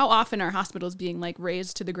 How often are hospitals being like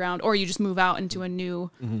razed to the ground, or you just move out into a new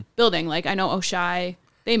building? Like I know Oshai,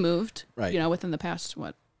 they moved, Right. Within the past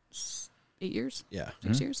 8 years, Yeah.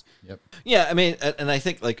 6 years. Yep. Yeah, I mean, and I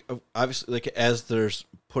think like obviously like as there's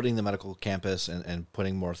putting the medical campus and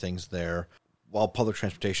putting more things there, while public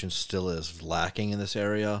transportation still is lacking in this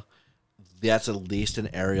area, that's at least an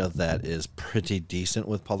area that is pretty decent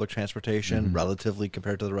with public transportation relatively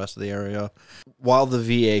compared to the rest of the area. While the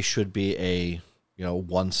VA should be a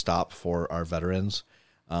one stop for our veterans,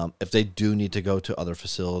 if they do need to go to other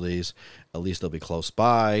facilities, at least they'll be close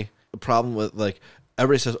by. The problem with like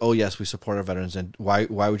everybody says, oh yes, we support our veterans, and why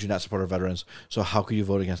would you not support our veterans? So how could you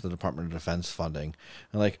vote against the Department of Defense funding?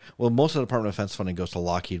 And like, well, most of the Department of Defense funding goes to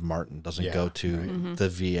Lockheed Martin, doesn't go to the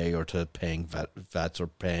VA or to paying vets or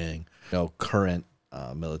paying current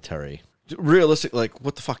military. Realistic, like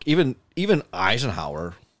what the fuck? Even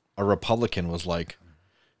Eisenhower, a Republican, was like,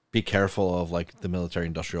 be careful of like the military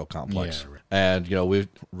industrial complex. Yeah, right. And, we've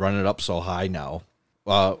run it up so high now.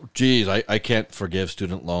 Geez, I can't forgive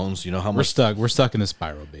student loans. You know how We're much stuck in the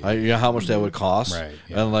spiral, baby. you know how much that would cost, Right,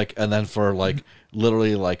 yeah. And then for like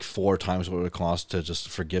literally like 4 times what it would cost to just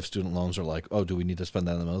forgive student loans, or like, oh, do we need to spend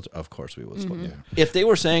that in the military? Of course we would. Yeah. If they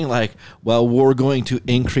were saying like, well, we're going to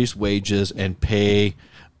increase wages and pay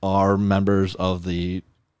our members of the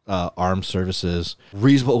armed services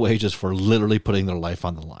reasonable wages for literally putting their life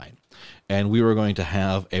on the line, and we were going to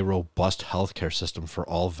have a robust healthcare system for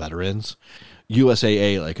all veterans,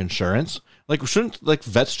 USAA like insurance, like shouldn't like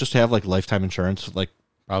vets just have like lifetime insurance like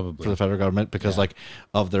Probably. for the federal government because like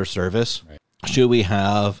of their service? Right. Should we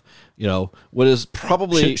have what is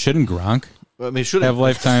probably Shouldn't Gronk should have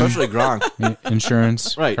lifetime- especially Gronk?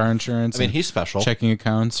 insurance, Right. car insurance? I mean, and he's special, checking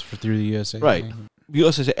accounts through the USA. right?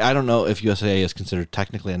 USAA. I don't know if USAA is considered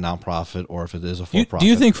technically a nonprofit or if it is a Do you, for-profit. do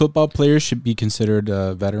you think football players should be considered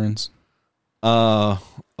veterans of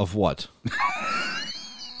what?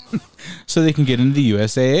 so they can get into the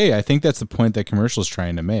USAA? I think that's the point that commercial's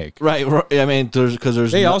trying to make. Right. I mean, there's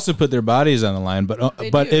They also put their bodies on the line, but They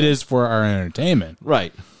but do. it is for our entertainment.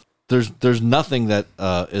 right. There's nothing that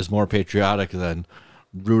is more patriotic than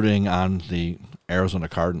rooting on the Arizona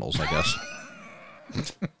Cardinals, I guess.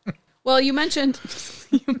 Well, you mentioned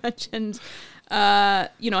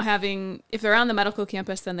having, if they're on the medical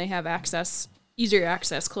campus, then they have easier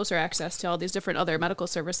access, closer access to all these different other medical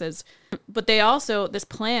services. But this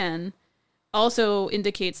plan also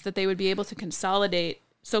indicates that they would be able to consolidate.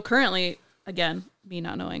 So currently, again, me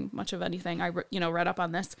not knowing much of anything, I read up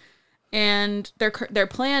on this, and their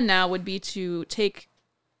plan now would be to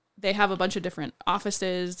they have a bunch of different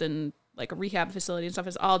offices and like a rehab facility and stuff.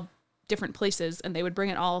 It's all different places, and they would bring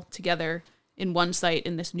it all together in one site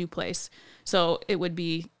in this new place. So it would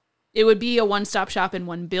be a one-stop shop in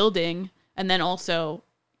one building, and then also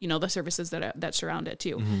the services that surround it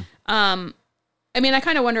too. I mean, I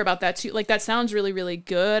kind of wonder about that too. Like, that sounds really, really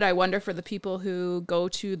good. I wonder for the people who go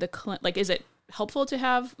to the clinic, is it helpful to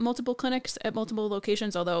have multiple clinics at multiple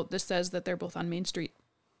locations? Although this says that they're both on Main Street,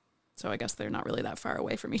 so I guess they're not really that far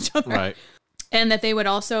away from each other. Right. And that they would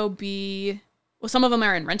also be, well, some of them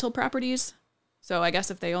are in rental properties. So I guess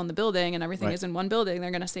if they own the building and everything Right. is in one building,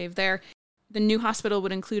 they're going to save there. The new hospital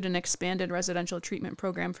would include an expanded residential treatment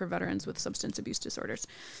program for veterans with substance abuse disorders.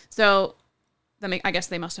 So I guess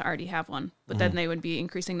they must already have one, but then they would be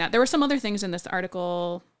increasing that. There were some other things in this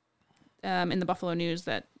article in the Buffalo News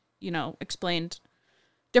that, explained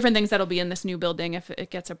different things that'll be in this new building if it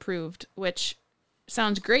gets approved, which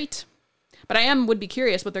sounds great. But I would be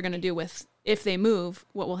curious what they're going to do with, if they move,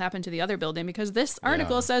 what will happen to the other building, because this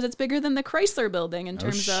article says it's bigger than the Chrysler building in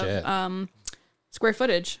terms shit. of square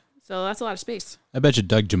footage. So that's a lot of space. I bet you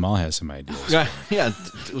Doug Jamal has some ideas. Yeah.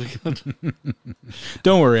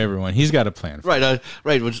 Don't worry, everyone. He's got a plan. Right.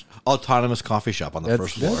 Right. Which autonomous coffee shop on the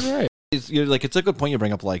first floor. That's right. It's a good point you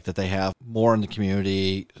bring up, like that they have more in the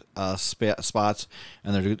community spots,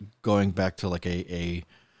 and they're going back to like a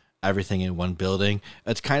everything in one building.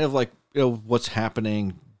 It's kind of like what's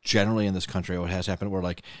happening generally in this country. What has happened, where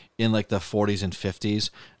like in like the 40s and 50s,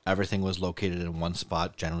 everything was located in one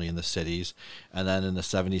spot, generally in the cities, and then in the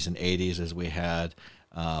 70s and 80s, as we had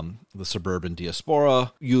the suburban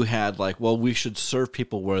diaspora, you had like, well, we should serve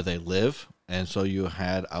people where they live. And so you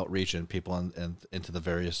had outreach and people into the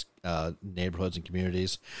various neighborhoods and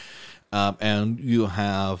communities. And you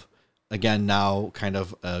have, again, now kind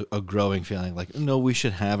of a growing feeling like, no, we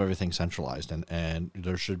should have everything centralized and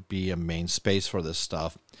there should be a main space for this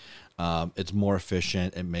stuff. It's more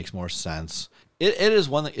efficient. It makes more sense. It is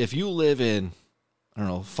one that if you live in, I don't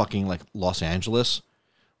know, fucking like Los Angeles,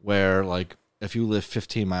 where like if you live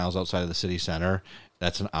 15 miles outside of the city center,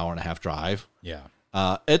 that's an hour and a half drive. Yeah.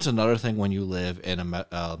 It's another thing when you live in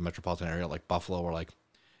a metropolitan area like Buffalo, or like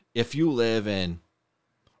if you live in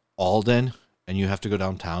Alden and you have to go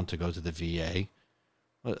downtown to go to the VA,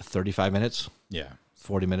 35 minutes, Yeah.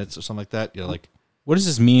 40 minutes or something like that. You're like, What does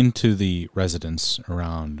this mean to the residents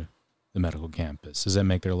around the medical campus? Does that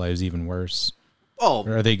make their lives even worse? oh,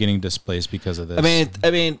 Or are they getting displaced because of this?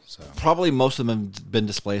 I mean, So. probably most of them have been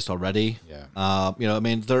displaced already. Yeah. I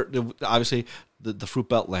mean, they're obviously the Fruit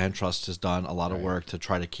Belt Land Trust has done a lot of Right. work to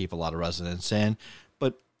try to keep a lot of residents in,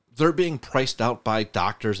 but they're being priced out by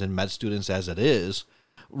doctors and med students as it is.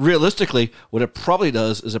 Realistically, what it probably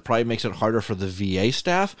does is it probably makes it harder for the VA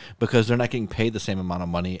staff because they're not getting paid the same amount of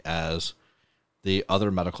money as the other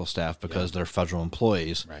medical staff because they're federal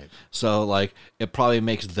employees. Right. So, like, it probably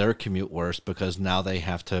makes their commute worse because now they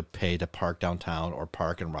have to pay to park downtown or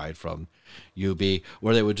park and ride from UB,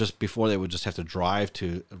 where they would just, before they would just have to drive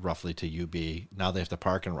to roughly to UB. Now they have to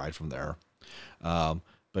park and ride from there.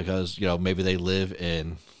 because maybe they live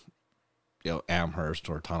in Amherst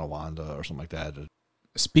or Tonawanda or something like that.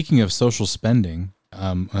 Speaking of social spending,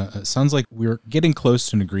 it sounds like we're getting close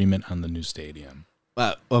to an agreement on the new stadium.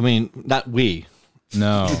 I mean, not we.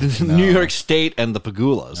 No, New York State and the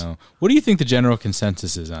Pagulas. no. What do you think the general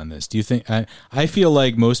consensus is on this? Do you think I feel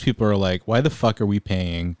like most people are like, why the fuck are we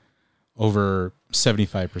paying over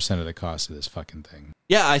 75% of the cost of this fucking thing?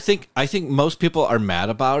 Yeah, I think most people are mad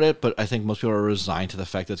about it, but I think most people are resigned to the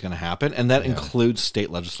fact that it's going to happen, and that includes state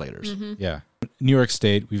legislators. Yeah. New York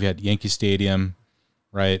State, we've had Yankee Stadium,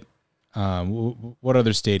 right? What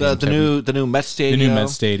other stadiums? The new Met Stadium. The new Met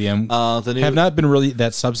Stadium the new have not been really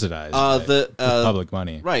that subsidized the public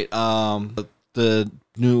money. right. The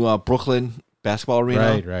new Brooklyn basketball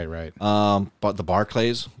arena. Right. But the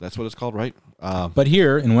Barclays, that's what it's called, right? But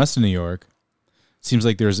here in Western New York, it seems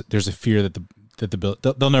like there's a fear that the bill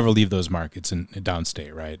they'll never leave those markets in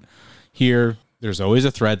downstate, right? Here, there's always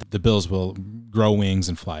a threat that the Bills will grow wings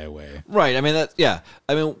and fly away. Right. I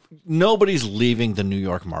mean, nobody's leaving the New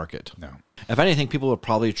York market. No. If anything, people would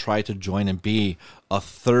probably try to join and be a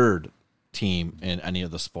third team in any of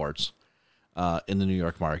the sports in the New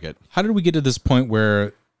York market. How did we get to this point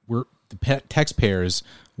where we're the taxpayers?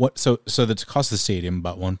 So the cost of the stadium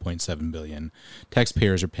about $1.7 billion.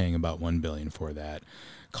 Taxpayers are paying about $1 billion for that.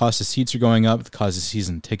 Cost of seats are going up. The cost of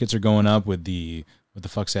season tickets are going up with the what the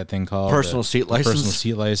fuck's that thing called? Personal seat license. Personal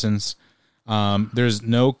seat license. There's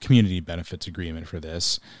no community benefits agreement for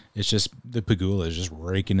this. It's just the Pagula is just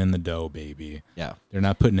raking in the dough, baby. Yeah. They're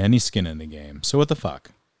not putting any skin in the game. So what the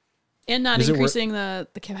fuck? And not Is it increasing the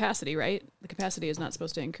capacity, right? The capacity is not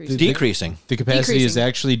supposed to increase. Decreasing. The capacity is Decreasing.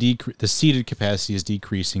 actually the seated capacity is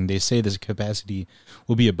decreasing. They say this capacity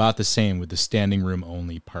will be about the same with the standing room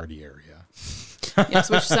only party area. Yes,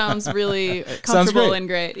 which sounds really comfortable great. and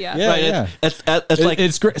great. Yeah. Yeah, Right. yeah. It's like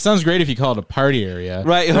It's great. It sounds great if you call it a party area,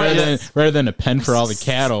 Right, Rather than a pen for all the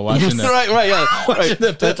cattle watching the right, yeah, right.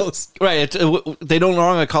 the Bills. Right. They don't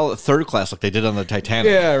longer call it third class like they did on the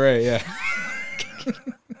Titanic. Yeah, right. Yeah.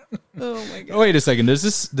 Oh my god. Oh, wait a second. Does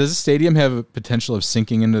this stadium have a potential of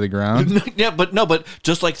sinking into the ground? Yeah, but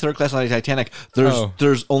just like third class on the Titanic,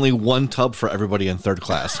 there's only one tub for everybody in third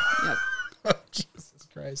class. Yep. Jesus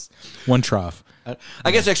Christ. One trough.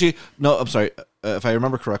 I guess actually, no, I'm sorry. If I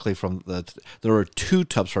remember correctly, there were two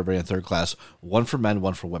tubs for everybody in third class, one for men,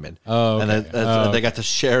 one for women. Oh, okay. And they got to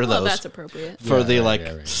share Well, those that's appropriate. for Yeah, the right,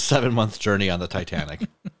 right. 7-month journey on the Titanic.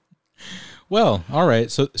 Well, all right.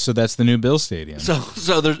 So that's the new Bill Stadium.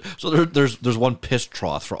 so there's one piss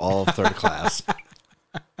trough for all of third class.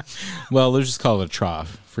 Well, let's just call it a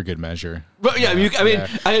trough for good measure. But yeah,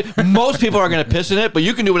 most people are going to piss in it, but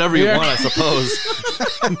you can do whatever you want, I suppose.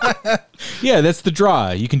 Yeah, that's the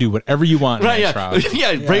draw. You can do whatever you want in Right? that Yeah, trough.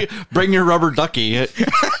 yeah. Bring your rubber ducky.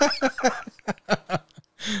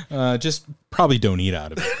 Just probably don't eat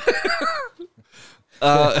out of it.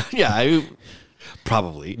 Yeah,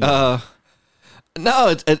 probably. No,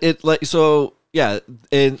 it like so. Yeah,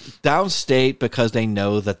 in downstate, because they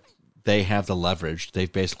know that they have the leverage.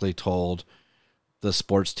 They've basically told the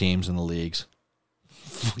sports teams and the leagues,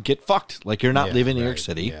 get fucked. Like, you're not Yeah, leaving New York right,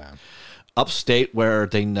 City. Yeah. Upstate, where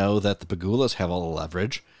they know that the Pagulas have all the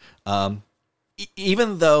leverage.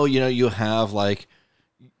 Even though you have like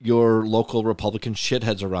your local Republican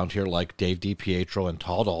shitheads around here, like Dave DiPietro and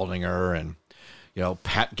Todd Aldinger and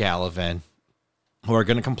Pat Gallivan, who are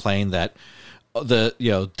going to complain that the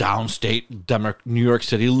downstate New York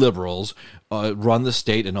City liberals run the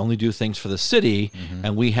state and only do things for the city,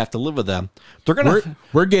 and we have to live with them. They're gonna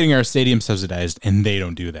We're getting our stadium subsidized, and they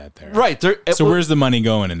don't do that there. right. So where's the money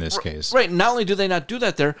going in this case? Right. Not only do they not do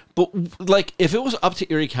that there, but like if it was up to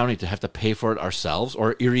Erie County to have to pay for it ourselves,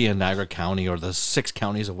 or Erie and Niagara County, or the 6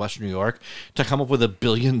 counties of Western New York to come up with $1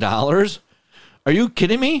 billion. Are you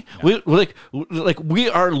kidding me? Yeah. We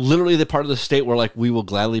are literally the part of the state where we will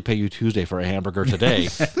gladly pay you Tuesday for a hamburger today,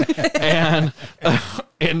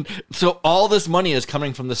 and so all this money is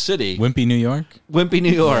coming from the city. Wimpy, New York. Wimpy, New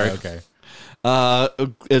York. Okay.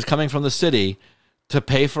 Is coming from the city to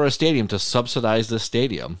pay for a stadium, to subsidize this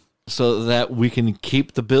stadium, so that we can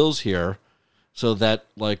keep the Bills here, so that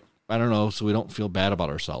so we don't feel bad about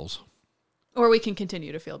ourselves. Or we can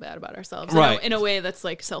continue to feel bad about ourselves, Right. in a way that's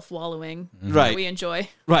self-wallowing, Right. that we enjoy.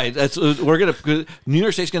 Right. That's New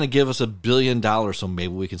York State's gonna give us $1 billion, so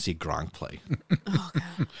maybe we can see Gronk play. Oh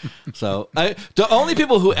god. So the only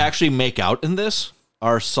people who actually make out in this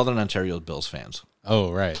are Southern Ontario Bills fans.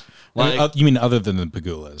 Oh, right. Like- You mean other than the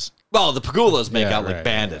Pagulas? Well, the Pagulas make Yeah, out like right,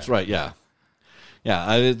 bandits, yeah. right? Yeah, yeah.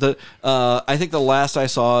 I think the last I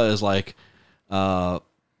saw is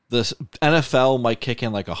this NFL might kick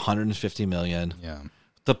in $150 million. Yeah.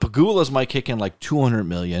 The Pagulas might kick in like $200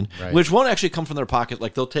 million, Right. which won't actually come from their pocket.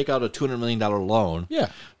 Like they'll take out a $200 million loan, Yeah.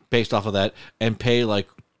 based off of that, and pay like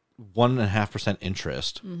 1.5%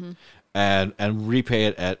 interest, and repay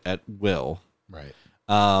it at will. Right.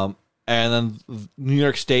 And then New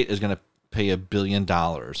York State is going to pay $1 billion.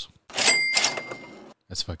 That's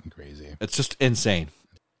fucking crazy. It's just insane.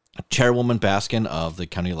 Chairwoman Baskin of the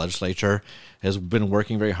county legislature has been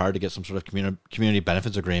working very hard to get some sort of community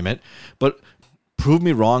benefits agreement. But prove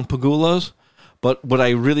me wrong, Pagulas. But what I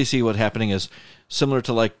really see what happening is similar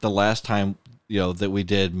to like the last time, that we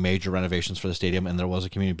did major renovations for the stadium and there was a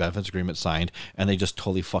community benefits agreement signed and they just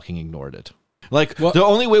totally fucking ignored it. Like, the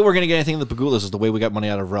only way we're going to get anything in the Pagulas is the way we got money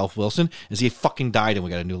out of Ralph Wilson is he fucking died and we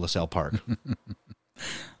got a new LaSalle Park.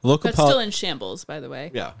 Local That's still in shambles, by the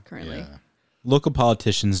way. Yeah. Currently. Yeah. Local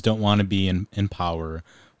politicians don't want to be in power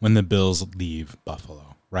when the Bills leave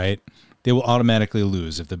Buffalo, right? They will automatically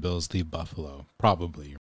lose if the Bills leave Buffalo.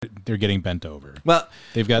 Probably. They're getting bent over. Well,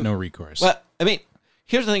 They've got no recourse. Well, I mean,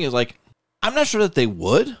 here's the thing is like, I'm not sure that they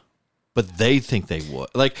would, but they think they would.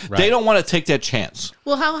 Like, Right. they don't want to take that chance.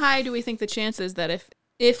 Well, how high do we think the chances that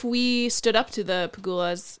if we stood up to the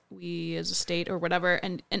Pagulas, we as a state or whatever,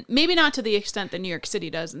 and maybe not to the extent that New York City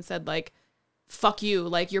does and said like, fuck you,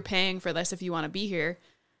 like you're paying for this if you want to be here,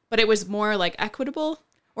 but it was more like equitable,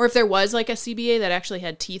 or if there was like a CBA that actually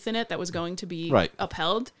had teeth in it that was going to be Right.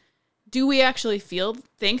 upheld, do we actually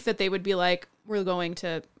think that they would be like, we're going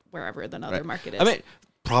to wherever the other market is? I mean,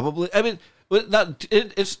 probably. I mean, but not.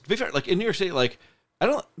 It's to be fair. Like in New York State, like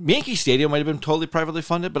Yankee Stadium might have been totally privately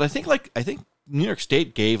funded, but I think New York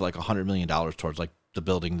State gave like $100 million towards like the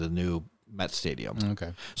building the new Met Stadium.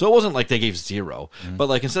 Okay. So it wasn't like they gave zero, but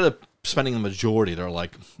like instead of spending the majority, they're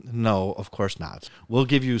like, no, of course not. We'll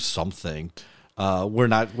give you something. We're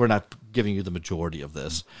not giving you the majority of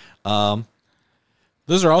this.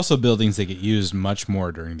 Those are also buildings that get used much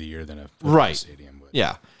more during the year than a football Right. stadium would.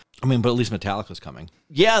 Yeah. I mean, but at least Metallica's coming.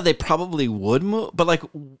 Yeah, they probably would move, but like,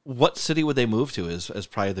 what city would they move to is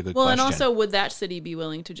probably the good well, question. and also, would that city be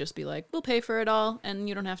willing to just be like, we'll pay for it all, and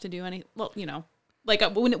you don't have to do any? Well, like,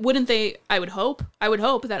 wouldn't they? I would hope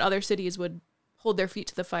that other cities would hold their feet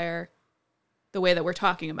to the fire, the way that we're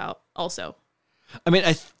talking about. Also, I mean,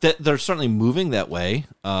 they're certainly moving that way.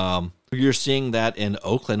 You're seeing that in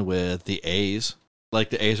Oakland with the A's. Like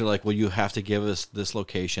the A's are like, well, you have to give us this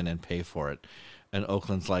location and pay for it. And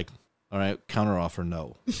Oakland's like, all right, counteroffer,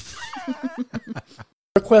 no.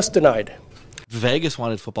 Request denied. Vegas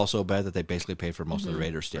wanted football so bad that they basically paid for most of the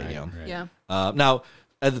Raiders stadium. Right. yeah. Now,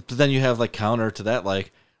 then you have like counter to that,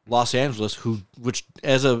 like Los Angeles, which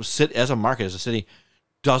as a market, as a city,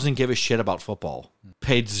 doesn't give a shit about football,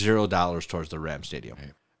 paid $0 towards the Rams stadium.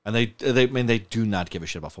 Right. And they do not give a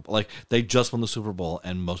shit about football. Like they just won the Super Bowl,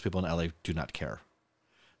 and most people in LA do not care.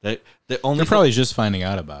 They're probably just finding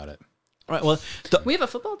out about it. right. Well, We have a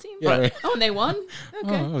football team. Yeah, right. Oh, and they won.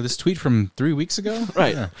 Okay. Oh, this tweet from 3 weeks ago?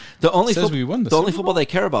 right. Yeah. The only Says we won the only Super football they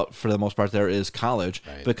care about for the most part there is college,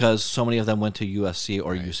 Right. because so many of them went to USC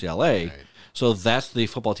or UCLA. Right. So that's the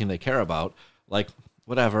football team they care about. Like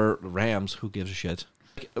whatever, Rams, who gives a shit?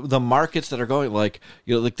 The markets that are going, like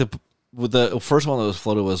the first one that was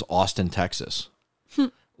floated was Austin, Texas.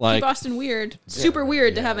 Like Boston weird. Super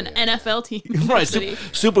weird to have an NFL team. in the right, city.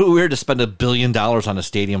 super weird to spend $1 billion on a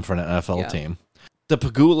stadium for an NFL Yeah. team. The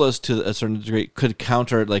Pagulas, to a certain degree, could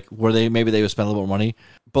counter like where they would spend a little more money.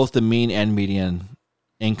 Both the mean and median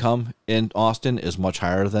income in Austin is much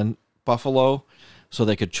higher than Buffalo, so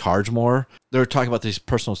they could charge more. They're talking about these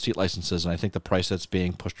personal seat licenses, and I think the price that's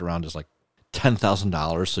being pushed around is like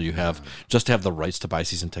 $10,000. So you have just to have the rights to buy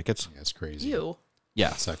season tickets. That's crazy. You.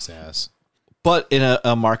 Yeah, Sucks ass. but in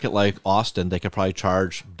a market like Austin, they could probably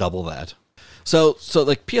charge double that. So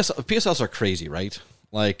like PSLs are crazy, right?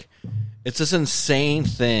 Like it's this insane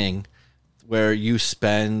thing where you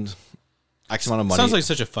spend X amount of money. Sounds like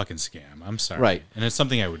such a fucking scam. I'm sorry. Right. And it's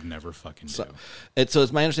something I would never fucking do. So it's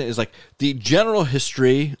my understanding is like the general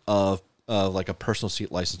history of like a personal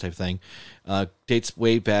seat license type thing dates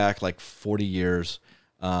way back like 40 years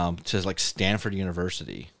to like Stanford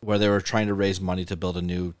University, where they were trying to raise money to build a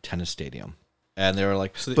new tennis stadium. And they were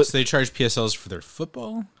like, So they charge PSLs for their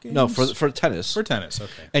football games? no, for tennis. For tennis,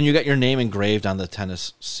 okay. And you got your name engraved on the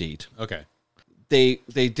tennis seat. Okay. They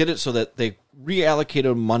did it so that they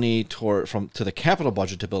reallocated money to the capital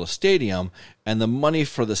budget to build a stadium, and the money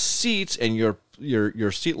for the seats and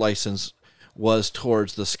your seat license was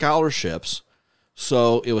towards the scholarships,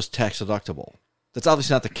 so it was tax deductible. That's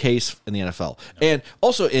obviously not the case in the NFL. No. And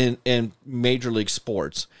also in Major League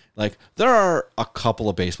Sports, like there are a couple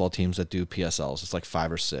of baseball teams that do PSLs. It's like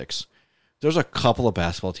 5 or 6. There's a couple of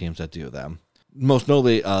basketball teams that do them. Most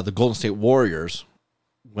notably, the Golden State Warriors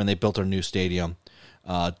when they built their new stadium,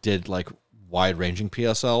 did like wide-ranging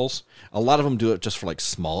PSLs. A lot of them do it just for like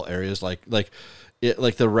small areas, like the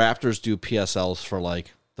Raptors do PSLs for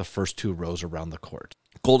like the first 2 rows around the court.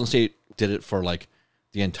 Golden State did it for like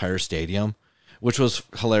the entire stadium, which was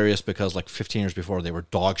hilarious because like 15 years before they were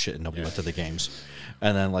dog shit and nobody went to the games.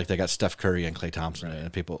 And then like they got Steph Curry and Klay Thompson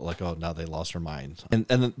and people like, oh, now they lost their minds. And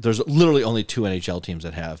then there's literally only 2 NHL teams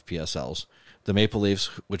that have PSLs. The Maple Leafs,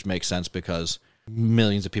 which makes sense because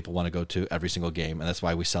millions of people want to go to every single game. And that's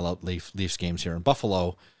why we sell out Leafs games here in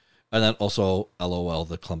Buffalo. And then also, LOL,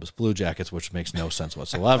 the Columbus Blue Jackets, which makes no sense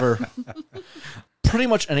whatsoever. Pretty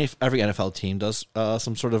much every NFL team does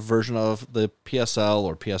some sort of version of the PSL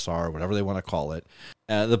or PSR, or whatever they want to call it.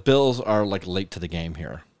 The Bills are like late to the game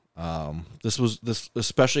here. This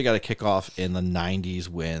especially got to kick off in the 90s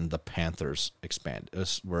when the Panthers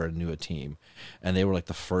were a new team, and they were like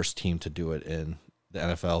the first team to do it in the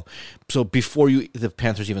NFL. So before the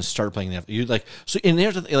Panthers even started playing the NFL,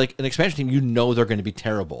 there's like an expansion team, you know they're going to be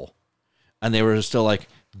terrible, and they were still like,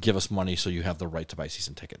 give us money so you have the right to buy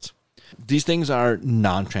season tickets. These things are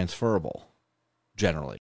non-transferable,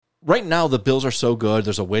 generally. Right now, the Bills are so good.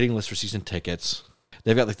 There's a waiting list for season tickets.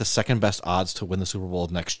 They've got like the second best odds to win the Super Bowl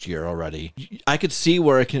next year already. I could see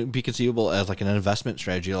where it can be conceivable as like an investment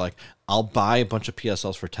strategy. Like, I'll buy a bunch of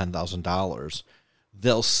PSLs for $10,000.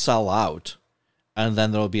 They'll sell out, and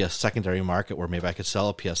then there'll be a secondary market where maybe I could sell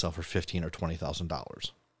a PSL for $15,000 or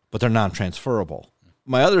 $20,000. But they're non-transferable.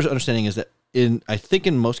 My other understanding is that I think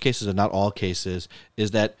in most cases, and not all cases,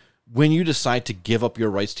 is that when you decide to give up your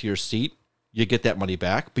rights to your seat, you get that money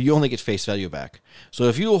back, but you only get face value back. So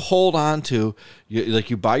if you hold on to,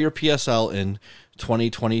 you buy your PSL in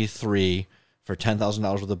 2023 for $10,000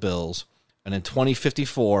 worth of Bills, and in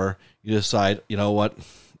 2054, you decide, you know what,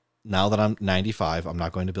 now that I'm 95, I'm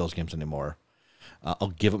not going to Bills games anymore.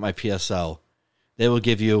 I'll give up my PSL. They will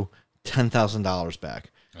give you $10,000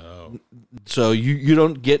 back. Oh. So you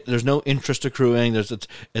don't get, there's no interest accruing. It's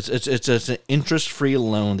an interest-free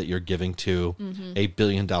loan that you're giving to a $1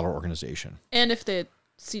 billion organization. And if the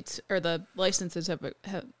seats or the licenses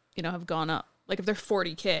have gone up, like if they're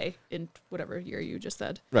 $40K in whatever year you just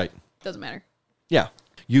said, right? Doesn't matter. Yeah,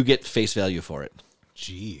 you get face value for it.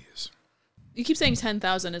 Jeez. You keep saying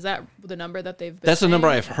 10,000. Is that the number that they've been That's the saying? number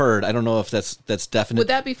I've heard. I don't know if that's definite. Would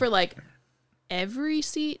that be for like every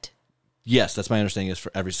seat? Yes, that's my understanding is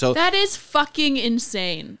for every. So that is fucking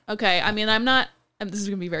insane. Okay, I mean, this is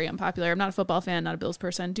going to be very unpopular. I'm not a football fan, not a Bills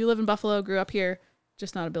person. Do live in Buffalo, grew up here,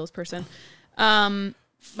 just not a Bills person.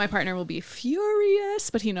 My partner will be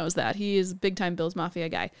furious, but he knows that. He is a big-time Bills Mafia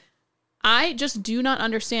guy. I just do not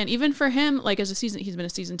understand. Even for him, like he's been a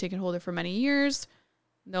season ticket holder for many years.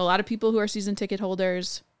 Know a lot of people who are season ticket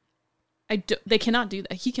holders. They cannot do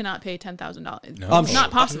that. He cannot pay $10,000. No. It's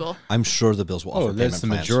not possible. I'm sure the Bills will offer that's the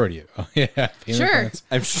payment plans. majority. Oh, yeah. Payment Sure. plans.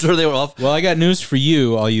 I'm sure they will offer. Well, I got news for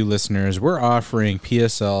you, all you listeners. We're offering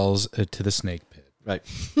PSLs to the Snake Pit. Right.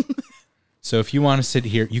 So if you want to sit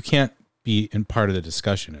here, you can't be in part of the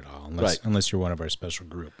discussion at all unless you're one of our special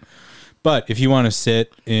group. But if you want to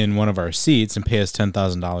sit in one of our seats and pay us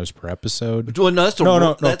 $10,000 per episode, Well, no,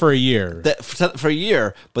 that's for a year. For a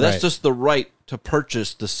year, but that's Right. just the right to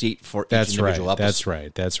purchase the seat for each individual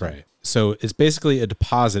episode. That's right. So it's basically a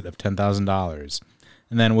deposit of $10,000,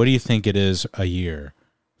 and then what do you think it is a year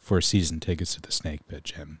for season tickets to the Snake Pit,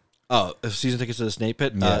 Jim? Oh, season tickets to the Snake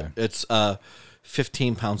Pit. Yeah. It's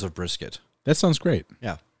 15 pounds of brisket. That sounds great.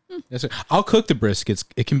 Yeah. I'll cook the briskets.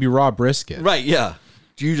 It can be raw brisket. Right. Yeah.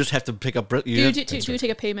 You just have to pick up. Do you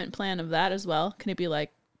take a payment plan of that as well? Can it be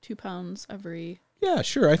like £2 every? Yeah,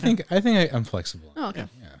 sure. I think I'm flexible. Oh, okay.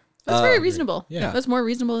 Yeah. That's very reasonable. Yeah. That's more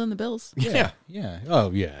reasonable than the Bills. Yeah. Yeah.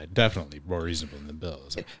 Oh, yeah. Definitely more reasonable than the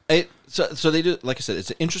Bills. So they do, like I said,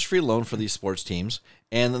 it's an interest-free loan for these sports teams,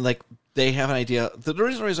 and then like they have an idea. The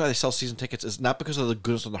reason why they sell season tickets is not because of the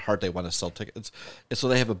goodness of the heart they want to sell tickets. It's so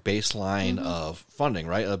they have a baseline of funding,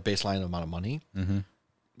 right? A baseline amount of money,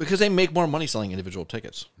 because they make more money selling individual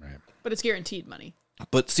tickets. Right. But it's guaranteed money.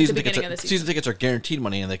 But season beginning of the season tickets are guaranteed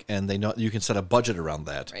money, and they know you can set a budget around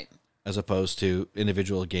that. Right. As opposed to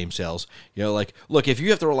individual game sales. You know, like, look, if you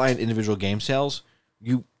have to rely on individual game sales,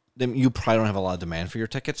 you probably don't have a lot of demand for your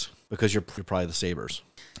tickets because you're probably the Sabres.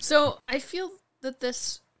 So I feel that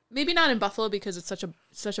this, maybe not in Buffalo because it's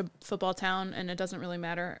such a football town and it doesn't really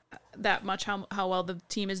matter that much how well the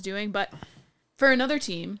team is doing. But for another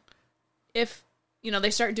team, if, they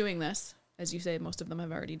start doing this, as you say, most of them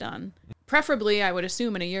have already done. Preferably, I would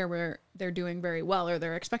assume in a year where they're doing very well or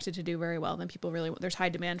they're expected to do very well, then there's high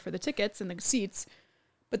demand for the tickets and the seats.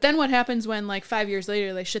 But then what happens when like 5 years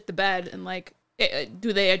later they shit the bed and like,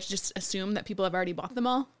 do they just assume that people have already bought them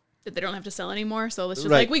all? that they don't have to sell anymore. So it's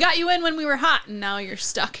just Right. like, we got you in when we were hot, and now you're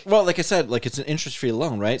stuck. Well, like I said, like it's an interest-free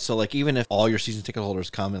loan, right? So like even if all your season ticket holders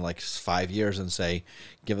come in like 5 years and say,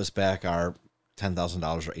 give us back our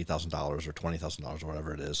 $10,000 or $8,000 or $20,000 or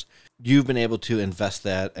whatever it is, you've been able to invest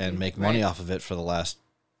that and make money Right. off of it for the last,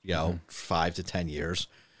 5 to 10 years.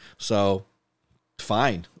 So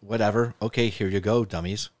fine, whatever. Okay, here you go,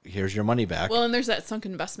 dummies. Here's your money back. Well, and there's that sunk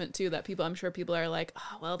investment too that I'm sure people are like,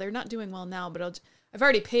 oh, well, they're not doing well now, but I've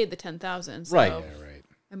already paid the 10,000, so Right. Yeah, right.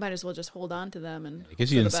 I might as well just hold on to them and It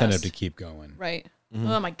gives you hope for the incentive best. to keep going. Right.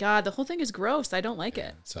 Oh my God, the whole thing is gross. I don't like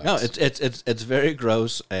it. Sucks. No, it's very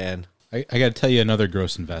gross and I got to tell you another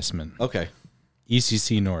gross investment. okay.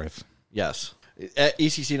 ECC North. Yes. At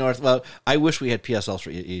ECC North. Well, I wish we had PSLs for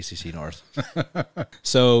ECC North.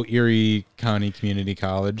 So Erie County Community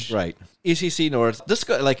College. Right. ECC North. This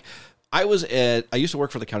guy, like, I used to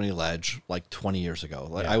work for the county ledge like 20 years ago.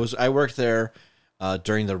 Like, Yeah. I worked there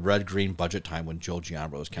during the red green budget time when Joe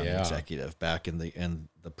Giambro was county Yeah. executive back in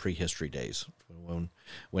the prehistory days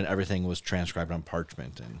when everything was transcribed on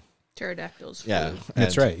parchment and Pterodactyls. yeah.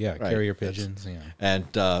 That's and- right. Yeah. right. Carrier pigeons. Yeah. And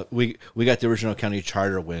we got the original county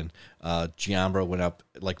charter when Giambro went up,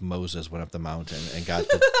 like Moses went up the mountain and got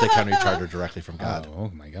the county charter directly from God. Oh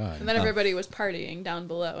my God. And then everybody was partying down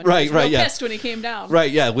below. And Right, he was right, real yeah. pissed when he came down. Right,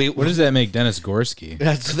 yeah. What does that make Dennis Gorski?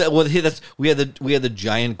 We had the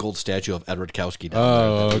giant gold statue of Edward Kowski down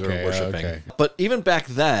Oh, there that we okay, were worshiping. okay. But even back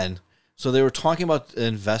then, so they were talking about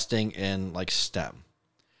investing in like STEM.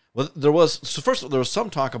 Well, there was some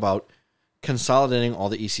talk about consolidating all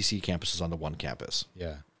the ECC campuses onto one campus.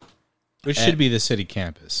 Yeah. Which should be the city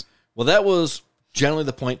campus. Well, that was generally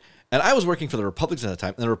the point. And I was working for the Republicans at the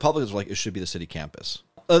time, and the Republicans were like, it should be the city campus.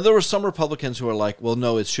 There were some Republicans who were like, well,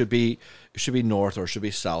 no, it should be north or it should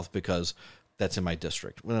be south because that's in my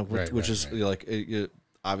district, which is right. like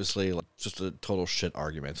obviously like just a total shit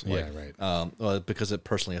argument. Yeah, Like, right. because it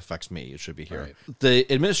personally affects me, it should be here. Right. The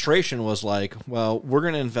administration was like, well, we're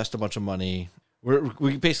going to invest a bunch of money.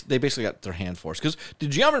 They basically got their hand forced because the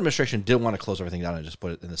Giambro administration didn't want to close everything down and just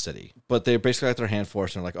put it in the city, but they basically got their hand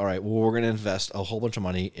forced and they're like, all right, well, we're going to invest a whole bunch of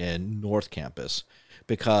money in North Campus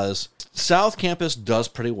because South Campus does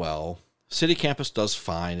pretty well. City Campus does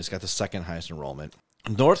fine. It's got the second highest enrollment.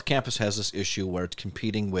 North Campus has this issue where it's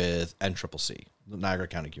competing with NCCC, the Niagara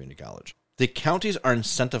County Community College. The counties are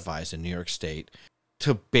incentivized in New York State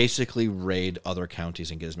to basically raid other counties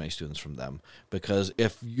and get as many students from them. Because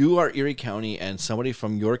if you are Erie County and somebody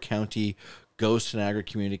from your county goes to Niagara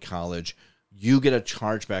Community College, you get a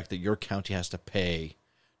chargeback that your county has to pay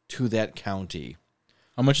to that county.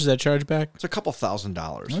 How much is that charge back? It's a couple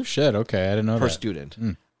 $1,000 Oh shit. Okay, I didn't know per that. student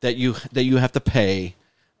that you have to pay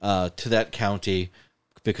to that county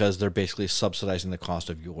because they're basically subsidizing the cost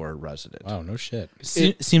of your resident. Wow, no shit.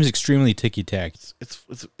 Seems extremely ticky tack. It's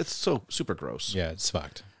so super gross. Yeah, it's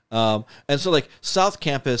fucked. And so like South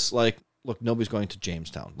Campus, like look, nobody's going to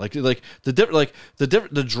Jamestown.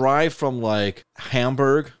 The drive from like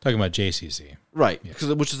Hamburg, Talking about JCC. right?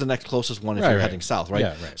 Which is the next closest one if Right, you're right. heading south, right?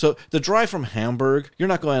 Yeah, right. So the drive from Hamburg, you're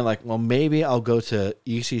not going like, well, maybe I'll go to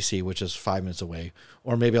ECC, which is 5 minutes away,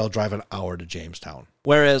 or maybe I'll drive an hour to Jamestown.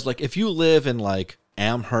 Whereas like if you live in like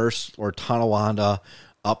Amherst or Tonawanda,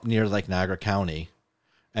 up near like Niagara County,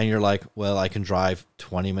 and you're like, well, I can drive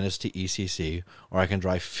 20 minutes to ECC, or I can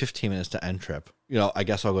drive 15 minutes to NTRIP. I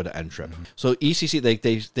guess I'll go to NTRIP. Mm-hmm. So ECC,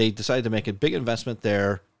 they decided to make a big investment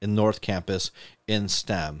there in North Campus in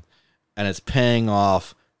STEM, and it's paying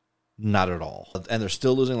off not at all. And they're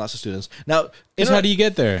still losing lots of students. Now, How do you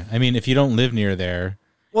get there? I mean, if you don't live near there,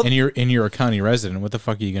 Well- and you're a county resident, what the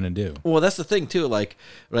fuck are you gonna do? Well, that's the thing too. Like,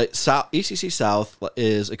 right, ECC South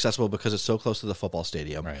is accessible because it's so close to the football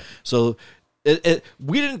stadium. Right. So,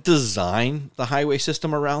 we didn't design the highway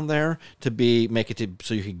system around there to make it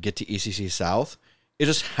so you could get to ECC South. It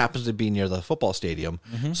just happens to be near the football stadium,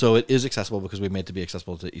 so it is accessible because we made it to be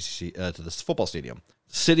accessible to ECC to this football stadium.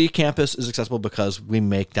 City campus is accessible because we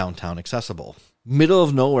make downtown accessible. Middle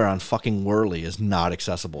of nowhere on fucking Worley is not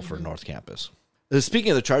accessible for North Campus.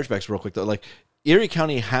 Speaking of the chargebacks, real quick though, like Erie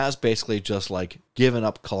County has basically just like given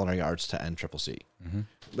up culinary arts to NCCC.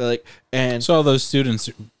 So all those students,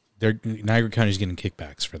 Niagara County's getting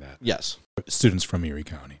kickbacks for that. Yes, Students from Erie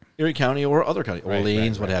County. Erie County or other county,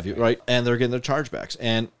 Orleans, what have you, right? And they're getting their chargebacks,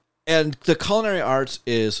 and the culinary arts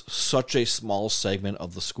is such a small segment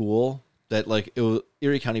of the school that like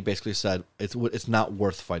Erie County basically said it's not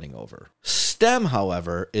worth fighting over. STEM,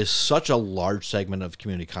 however, is such a large segment of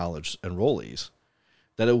community college enrollees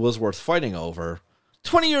that it was worth fighting over.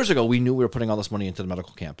 20 years ago, we knew we were putting all this money into the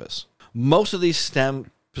medical campus. Most of these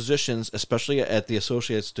STEM positions, especially at the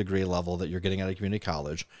associate's degree level that you're getting at a community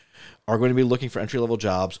college, are going to be looking for entry-level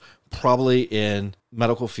jobs, probably in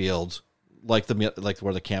medical fields, like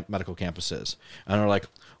where the medical campus is. And they're like,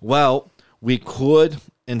 well, we could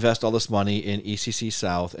invest all this money in ECC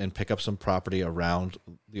South and pick up some property around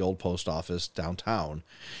the old post office downtown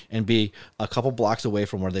and be a couple blocks away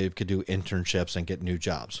from where they could do internships and get new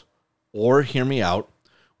jobs. Or, hear me out,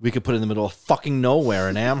 we could put it in the middle of fucking nowhere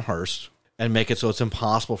in Amherst and make it so it's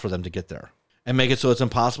impossible for them to get there. And make it so it's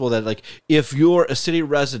impossible that, like, if you're a city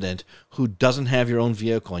resident who doesn't have your own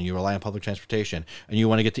vehicle and you rely on public transportation and you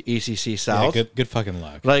want to get to ECC South, good fucking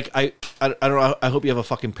luck. like, I don't know, I hope you have a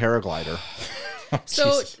fucking paraglider.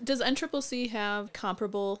 So does NCCC have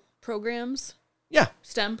comparable programs, Yeah.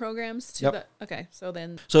 STEM programs to Yep. that? Okay, so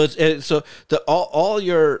then So all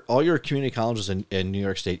your community colleges in New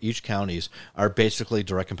York State, each counties are basically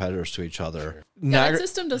direct competitors to each other. that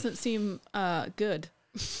system doesn't seem good.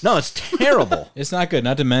 No, it's terrible. It's not good.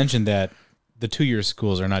 Not to mention that the 2-year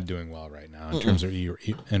schools are not doing well right now in terms of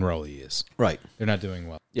enrollees. Right. They're not doing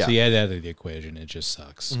well. Yeah. So you add that to the equation, it just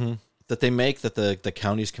sucks. That they make that the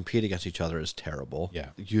counties compete against each other is terrible. Yeah.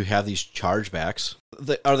 You have these chargebacks.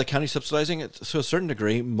 Are the counties subsidizing it to a certain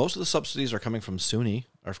degree? Most of the subsidies are coming from SUNY,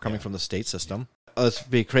 are coming from the state system. Let's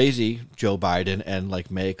be crazy, Joe Biden, and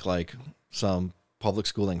like make like some public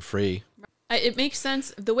schooling free. It makes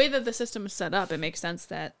sense. The way that the system is set up, it makes sense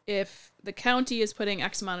that if the county is putting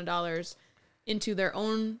X amount of dollars into their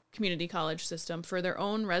own community college system for their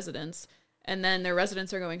own residents, and then their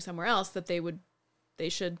residents are going somewhere else, that they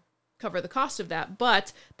should cover the cost of that.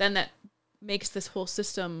 But then that makes this whole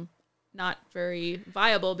system not very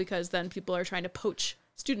viable because then people are trying to poach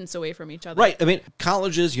students away from each other. Right. I mean,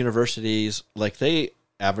 colleges, universities, like they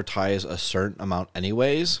advertise a certain amount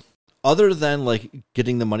anyways. Other than like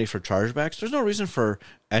getting the money for chargebacks, there's no reason for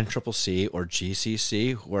NCCC or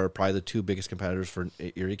GCC, who are probably the two biggest competitors for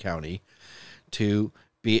Erie County, to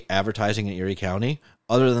be advertising in Erie County,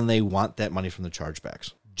 other than they want that money from the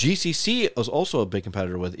chargebacks. GCC is also a big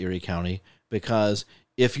competitor with Erie County because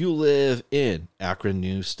if you live in Akron,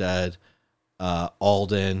 Newstead,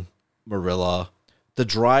 Alden, Marilla, the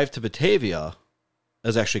drive to Batavia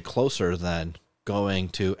is actually closer than going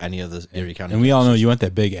to any of the Erie County. And we all know you want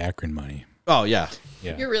that big Akron money. Oh, yeah.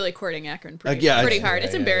 Yeah. You're really courting Akron pretty, yeah, pretty it's- hard. yeah,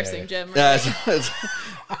 It's yeah, embarrassing, yeah. Jim.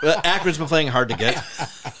 Yeah, Akron's been playing hard to get.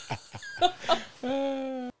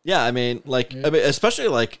 Yeah, I mean, especially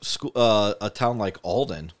like school, a town like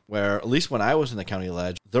Alden, where at least when I was in the county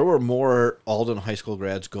ledge, there were more Alden high school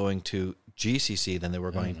grads going to GCC than they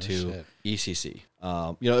were going to ECC.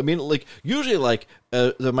 I mean, like usually, like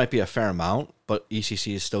there might be a fair amount, but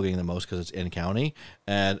ECC is still getting the most because it's in county.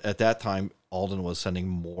 And at that time, Alden was sending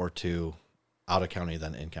more to out of county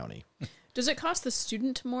than in county. Does it cost the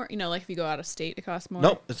student more? Like if you go out of state, it costs more?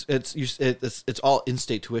 Nope, it's all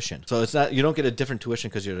in-state tuition. So it's not, you don't get a different tuition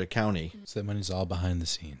because you're at a county. So that money's all behind the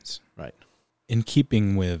scenes. Right. In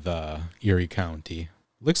keeping with Erie County,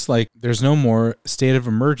 looks like there's no more state of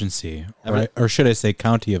emergency, or should I say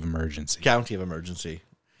county of emergency, County of emergency.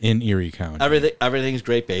 in Erie County. Everything's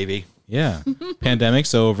great, baby. Yeah.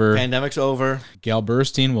 Pandemic's over. Pandemic's over. Gal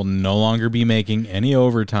Burstein will no longer be making any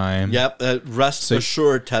overtime. Yep. Rest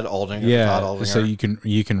assured, Ted Aldinger. Yeah. Todd Aldinger. So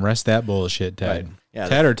you can rest that bullshit, Ted. Right. Yeah,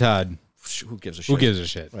 Ted or Todd? Who gives a shit? Who gives a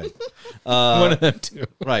shit? Right. One of them two.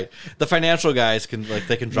 Right. The financial guys can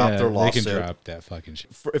drop their lawsuit. They can drop that fucking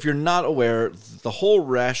shit. If you're not aware, the whole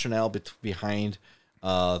rationale behind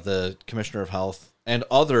the Commissioner of Health and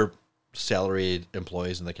other salaried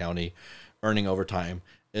employees in the county earning overtime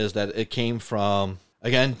is that it came from,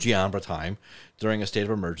 again, Giambra time during a state of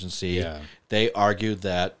emergency. Yeah. They argued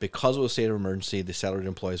that because it was a state of emergency, the salaried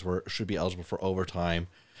employees should be eligible for overtime.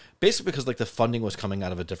 Basically because the funding was coming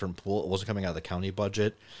out of a different pool. It wasn't coming out of the county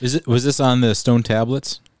budget. Was this on the stone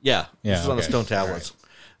tablets? Yeah. Yeah, This was on the okay. stone tablets.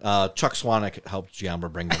 Chuck Swanick helped Giambra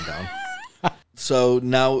bring them down. So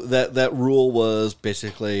now that rule was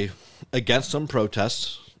basically against some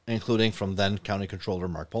protests, including from then County Controller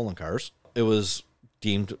Mark Poloncarz. It was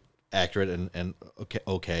deemed accurate and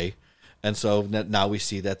okay. And so now we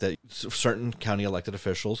see that certain county elected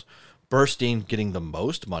officials, Burstein getting the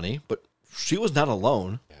most money, but she was not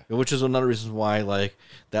alone, which is another reason why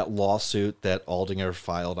that lawsuit that Aldinger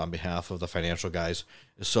filed on behalf of the financial guys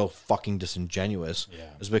is so fucking disingenuous. Yeah.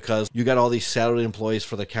 Is because you got all these salaried employees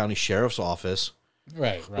for the county sheriff's office,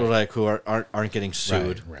 Right. who aren't getting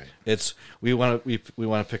sued. Right. It's we want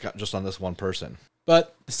to pick up just on this one person.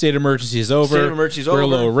 But the state of emergency is over. State of emergency is We're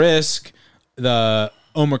over. low risk. The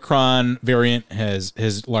Omicron variant has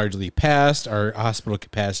largely passed. Our hospital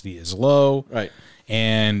capacity is low. Right.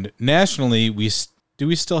 And nationally, we still Do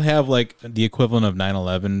we still have like the equivalent of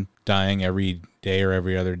 9/11 dying every day or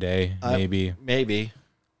every other day? Maybe. Maybe.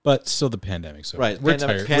 But still the pandemic's over. Right. We're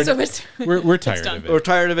Pandemic- tired. So it's We're tired done. of it. We're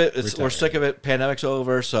tired of it. We're tired sick of it. Pandemic's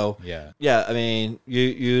over. So Yeah. I mean,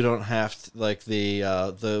 you don't have to, like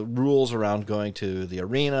the rules around going to the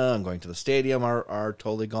arena and going to the stadium are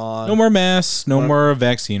totally gone. No more masks. No more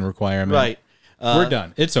vaccine requirement. Right. We're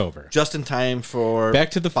done. It's over. Just in time for Back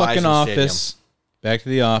to the Bison fucking Stadium. office. Back to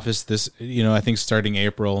the office. This, I think starting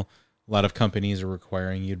April, a lot of companies are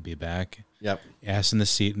requiring you to be back. Yep. Ass in the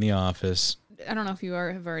seat in the office. I don't know if you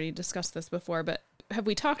have already discussed this before, but have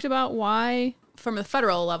we talked about why, from the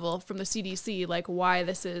federal level, from the CDC, like why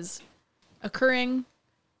this is occurring?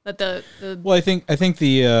 That the Well, I think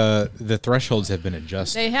the thresholds have been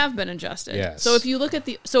adjusted. they have been adjusted. Yes. So if you look at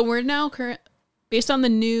so we're now based on the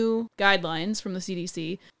new guidelines from the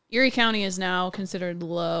CDC, Erie County is now considered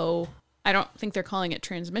low. I don't think they're calling it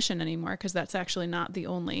transmission anymore because that's actually not the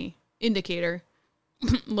only indicator.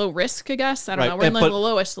 Low risk, I guess. I don't know. We're in like the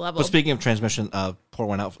lowest level. But speaking of transmission, pour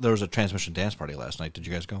one out. There was a transmission dance party last night. Did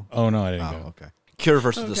you guys go? Oh no, I didn't go. Okay. Cure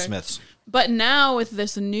versus the Okay. Smiths. But now with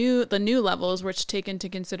the new levels, which take into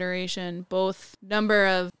consideration both number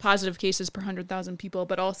of positive cases per 100,000 people,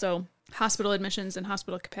 but also hospital admissions and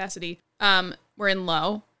hospital capacity, we're in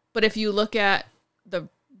low. But if you look at the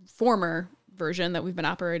former version that we've been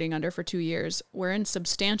operating under for 2 years, we're in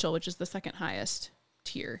substantial, which is the second highest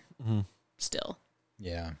tier still.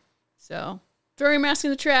 Yeah. So throw your mask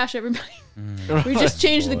in the trash, everybody. We just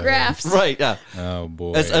changed the Boy. graphs. Right. Yeah. Oh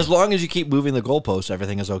boy. As long as you keep moving the goalposts,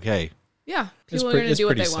 everything is okay. Yeah, It's people are pretty- going to it's do what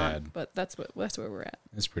pretty they sad. want, but that's where we're at.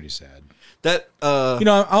 It's pretty sad. That I'm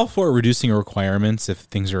all for reducing requirements if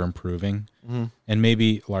things are improving, and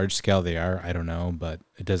maybe large scale they are. I don't know, but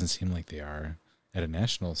it doesn't seem like they are at a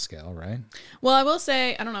national scale, right? Well, I will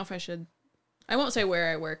say, I don't know if I should. I won't say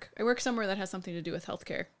where I work. I work somewhere that has something to do with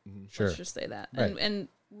healthcare. Sure. Let's just say that. Right. And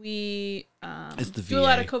we It's the do a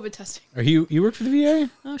lot VA. of COVID testing. Are you work for the VA?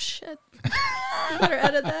 Oh, shit. You better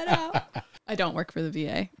edit that out. I don't work for the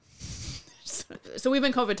VA. So we've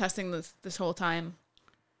been COVID testing this whole time.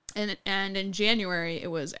 And in January, it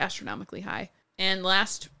was astronomically high. And I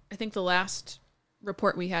think the last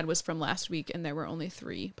report we had was from last week, and there were only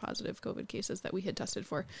 3 positive COVID cases that we had tested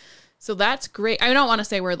for. So that's great. I don't want to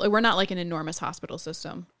say we're not like an enormous hospital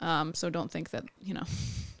system. So don't think that,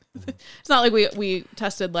 it's not like we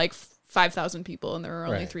tested like 5,000 people and there were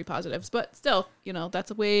only Right. 3 positives, but still,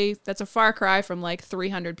 that's a far cry from like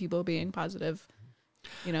 300 people being positive,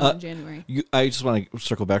 in January. I just want to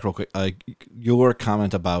circle back real quick. Your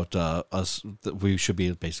comment about us that we should be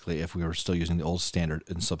basically, if we were still using the old standard,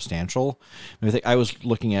 in substantial.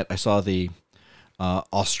 I saw the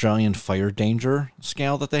Australian fire danger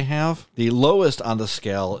scale that they have. The lowest on the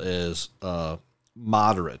scale is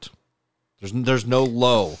moderate. There's no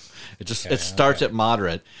low. It starts at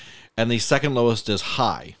moderate, and the second lowest is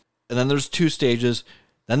high. And then there's 2 stages.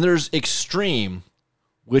 Then there's extreme,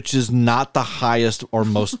 which is not the highest or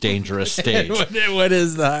most dangerous stage. What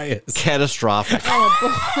is the highest? Catastrophic. Oh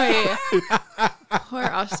boy. Poor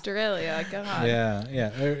Australia. God. Yeah.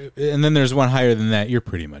 And then there's one higher than that. You're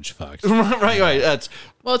pretty much fucked. right. That's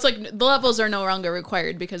Well, it's like the levels are no longer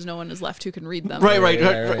required because no one is left who can read them. right.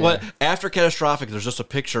 Right. After catastrophic, there's just a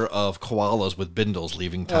picture of koalas with bindles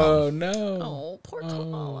leaving town. Oh no. Oh, poor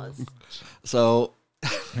koalas. So,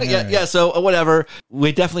 yeah. So whatever.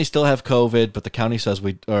 We definitely still have COVID, but the county says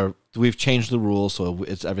we've changed the rules, so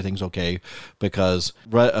everything's okay because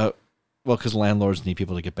because landlords need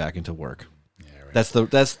people to get back into work. That's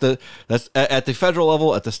at the federal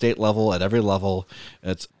level, at the state level, at every level.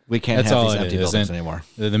 We can't That's have all these it empty is. buildings And anymore.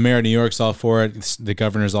 The mayor of New York's all for it. The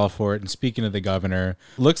governor's all for it. And speaking of the governor,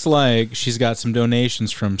 looks like she's got some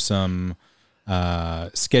donations from some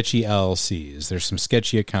sketchy LLCs. There's some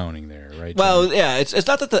sketchy accounting there, right? Well, yeah, it's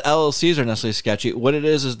not that the LLCs are necessarily sketchy. What it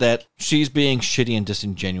is that she's being shitty and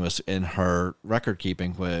disingenuous in her record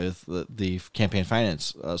keeping with the campaign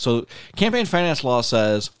finance. So campaign finance law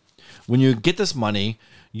says when you get this money,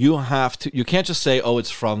 you can't just say, oh, it's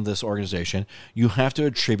from this organization. You have to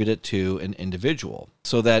attribute it to an individual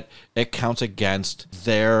so that it counts against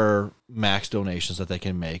their max donations that they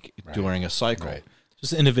can make during a cycle. Right.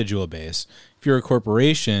 Just individual base. If you're a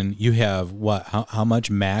corporation, you have what? How much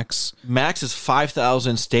max? Max is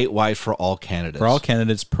 5,000 statewide for all candidates. For all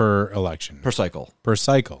candidates per election. per cycle. Per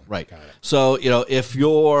cycle. Right. Got it. So, if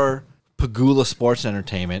you're Pagula Sports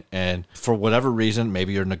Entertainment and for whatever reason,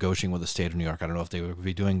 maybe you're negotiating with the state of New York. I don't know if they would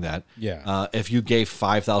be doing that. Yeah. If you gave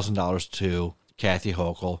 $5,000 to Kathy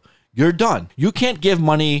Hochul, you're done. You can't give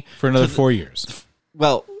money For another 4 years.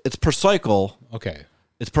 Well, it's per cycle. Okay.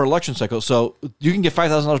 It's per election cycle, so you can get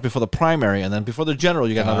 $5,000 before the primary, and then before the general,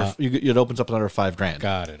 you got another. It opens up another $5,000.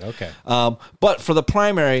 Got it. Okay. But for the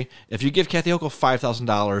primary, if you give Kathy Hochul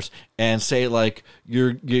 $5,000 and say like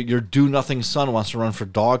your do nothing son wants to run for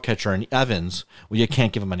dog catcher in Evans, well, you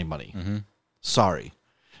can't give him any money. Sorry,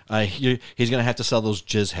 he's going to have to sell those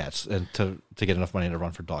jizz hats and to get enough money to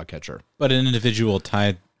run for dog catcher. But an individual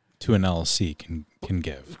tied to an LLC can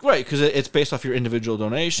give. Right, because it's based off your individual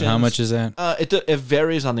donations. How much is that? It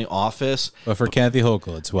varies on the office. But for Kathy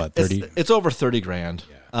Hochul, it's what, 30? It's over $30,000.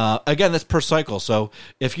 Again, that's per cycle. So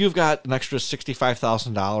if you've got an extra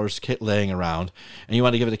 $65,000 kit laying around and you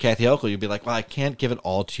want to give it to Kathy Hochul, you'd be like, well, I can't give it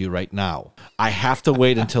all to you right now. I have to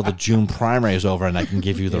wait until the June primary is over and I can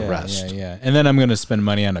give you the rest. Yeah. And then I'm going to spend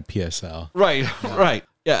money on a PSL. Right.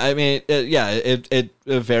 Yeah, I mean, it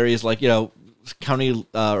varies. Like, county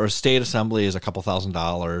or state assembly is a couple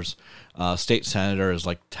 $1,000s. State senator is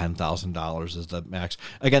like $10,000 is the max.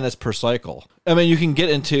 Again, that's per cycle. I mean, you can get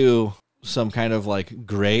into some kind of like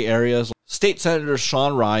gray areas. State senators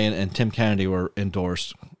Sean Ryan and Tim Kennedy were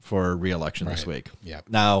endorsed for re-election this week. Yeah.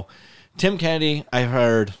 Now, Tim Kennedy, I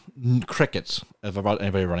heard crickets about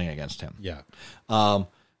anybody running against him. Yeah.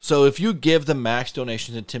 So if you give the max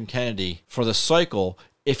donation to Tim Kennedy for the cycle,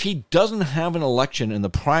 if he doesn't have an election in the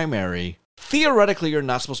primary, theoretically you're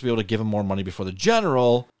not supposed to be able to give him more money before the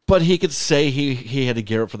general, but he could say he had to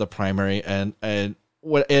gear up for the primary and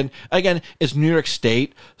again, it's New York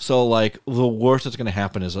State, so like the worst that's going to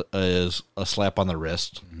happen is a slap on the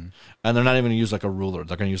wrist, and they're not even going to use like a ruler;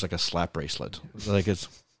 they're going to use like a slap bracelet.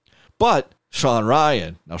 But Sean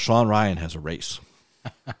Ryan has a race.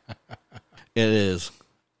 It is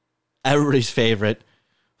everybody's favorite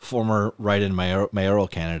former write-in mayoral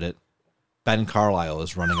candidate. Ben Carlisle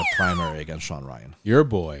is running a primary against Sean Ryan. Your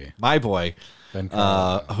boy, my boy, Ben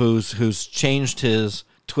Carlisle, who's changed his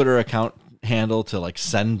Twitter account handle to like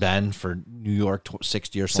Send Ben for New York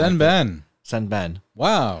 60 or something. Send Ben.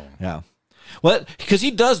 Wow. Yeah. Well, because he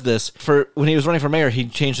does this for when he was running for mayor, he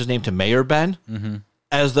changed his name to Mayor Ben,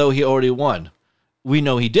 as though he already won. We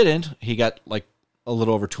know he didn't. He got like a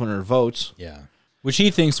little over 200 votes. Yeah, which he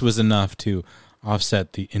thinks was enough to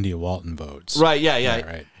offset the India Walton votes. Right. Yeah.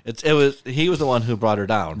 Right. He was the one who brought her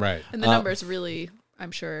down. Right. And the numbers really, I'm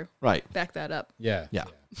sure, back that up. Yeah.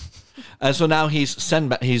 And so now he's Send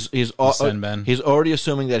Ben. He's already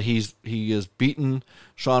assuming that he has beaten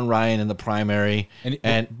Sean Ryan in the primary,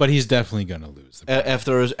 but he's definitely going to lose. If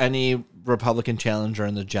there is any Republican challenger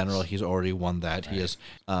in the general, he's already won that. Right. He is,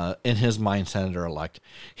 in his mind, senator-elect.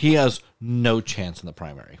 He has no chance in the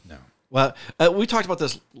primary. No. Well, we talked about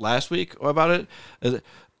this last week about it.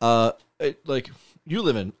 Like, you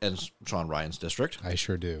live in Sean Ryan's district. I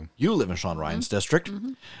sure do. You live in Sean Ryan's district.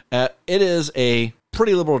 It is a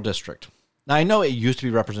pretty liberal district. Now, I know it used to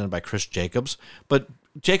be represented by Chris Jacobs, but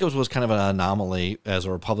Jacobs was kind of an anomaly as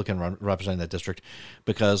a Republican representing that district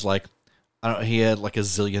because, like, I don't know, he had like $1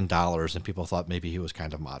 zillion and people thought maybe he was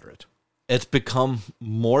kind of moderate. It's become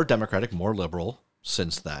more Democratic, more liberal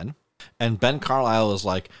since then. And Ben Carlisle is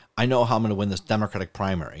like, I know how I'm going to win this Democratic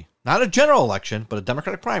primary. Not a general election, but a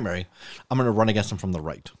Democratic primary. I'm going to run against him from the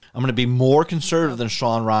right. I'm going to be more conservative than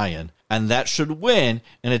Sean Ryan. And that should win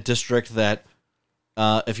in a district that,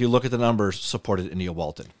 if you look at the numbers, supported India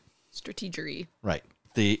Walton. Strategery. Right.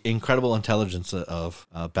 The incredible intelligence of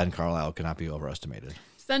Ben Carlisle cannot be overestimated.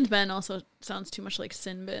 Send Ben also sounds too much like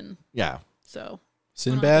Sin Ben. Yeah. So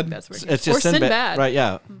Sinbad? It's just Sinbad. Right,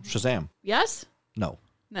 yeah. Shazam. Yes? No.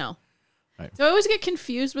 Right. So I always get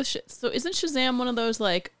confused with so isn't Shazam one of those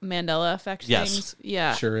like Mandela effect things?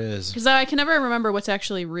 Yeah. Sure is. Because I can never remember what's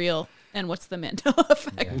actually real and what's the Mandela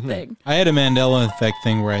effect thing. I had a Mandela effect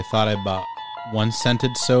thing where I thought I bought one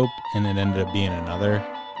scented soap and it ended up being another.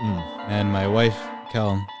 And my wife,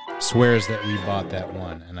 Kel, swears that we bought that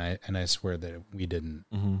one, and I swear that we didn't.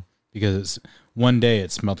 Because one day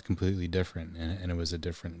it smelled completely different and it was a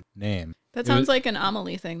different name. That sounds like an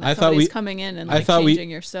Amelie thing. That somebody's coming in and like changing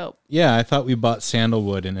your soap. Yeah, I thought we bought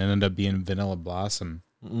sandalwood and it ended up being vanilla blossom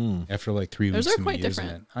after like 3 weeks Those are of quite using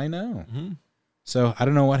different. it. I know. So I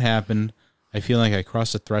don't know what happened. I feel like I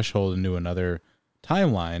crossed a threshold into another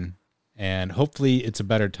timeline, and hopefully it's a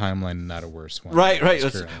better timeline and not a worse one. Right.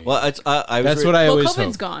 Well, that's what I always COVID's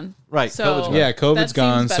hope. gone. Right. So COVID's gone. Yeah, COVID's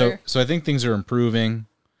gone. better. So I think things are improving.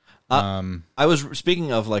 I was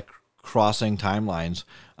speaking of like crossing timelines.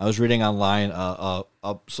 I was reading online a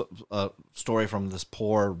story from this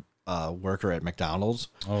poor worker at McDonald's.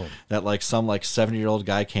 That like some like 70-year-old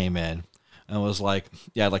guy came in and was like,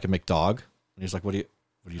 "Yeah, I'd like a McDog." And he's like, "What do you?"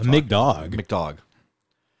 McDog? McDog.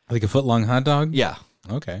 Like a foot long hot dog? Yeah.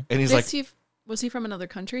 Okay. And he's Did like, Steve, Was he from another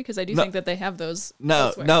country? Because I do No. think that they have those. No,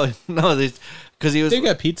 elsewhere. no, because he was. They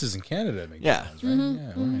got pizzas in Canada. At McDonald's, right?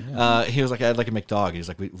 Mm-hmm. Yeah, right, yeah. He was like, I'd like a McDog. He's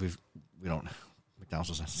like, we don't. McDonald's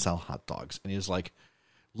doesn't sell hot dogs, and he was like,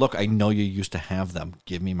 look, I know you used to have them.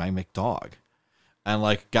 Give me my McDog. And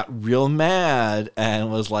like got real mad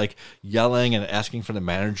and was like yelling and asking for the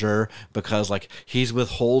manager because like he's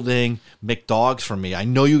withholding McDogs from me. I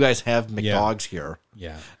know you guys have McDogs here.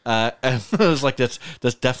 Yeah. And it was like that's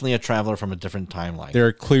definitely a traveler from a different timeline. There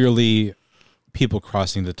are clearly people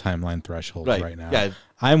crossing the timeline threshold right now. Yeah.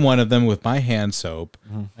 I'm one of them with my hand soap.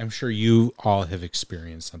 I'm sure you all have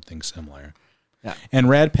experienced something similar. Yeah. And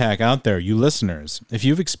Rad Pack out there, you listeners, if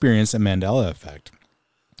you've experienced a Mandela effect,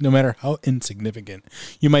 no matter how insignificant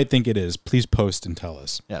you might think it is, please post and tell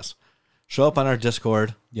us. Yes. Show up on our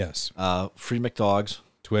Discord. Yes. Free McDogs.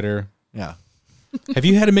 Twitter. Yeah. Have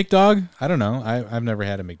you had a McDog? I don't know. I've never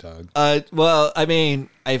had a McDog. Well, I mean,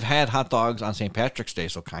 I've had hot dogs on St. Patrick's Day,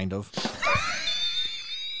 so kind of.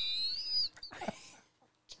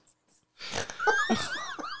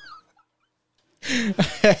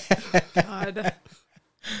 God.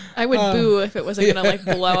 I would boo if it wasn't gonna like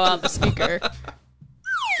blow out the speaker.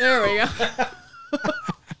 There we go.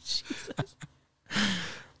 Jesus.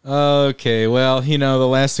 Okay, well, the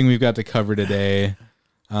last thing we've got to cover today,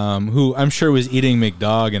 who I'm sure was eating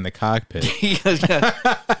McDog in the cockpit.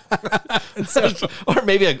 Or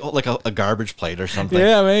maybe a garbage plate or something.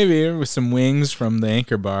 Yeah, maybe with some wings from the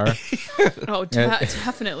Anchor Bar. Oh,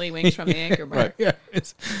 definitely wings from the Anchor Bar. Yeah,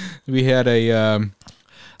 we had a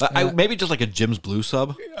Maybe just like a Jim's Blue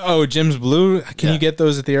sub. Jim's Blue. Can you get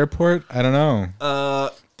those at the airport? I don't know.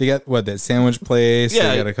 They got that sandwich place. Yeah,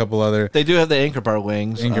 they got a couple other They do have the Anchor Bar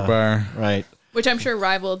wings. Anchor Bar. Right. Which I'm sure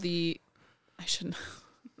rival the. I shouldn't.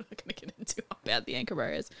 I'm not gonna get into how bad the Anchor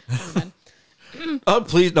Bar is. Never mind. Oh,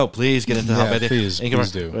 please get into how bad please Anchor Bar.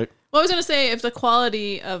 do. Right. Well, I was gonna say if the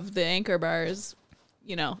quality of the Anchor Bar is,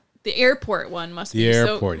 the airport one must be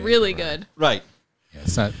airport so really Anchor Bar. good. Right. Yeah,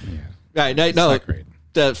 it's not. Yeah, Right. No, it's not great.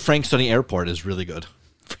 The Frank Stony Airport is really good.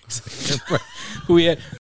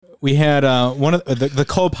 we had one of the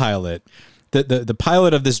co-pilot, the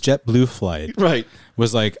pilot of this JetBlue flight, Right.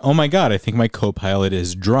 was like, "Oh my god, I think my co-pilot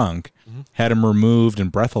is drunk." Had him removed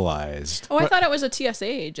and breathalyzed. Oh, I thought it was a TSA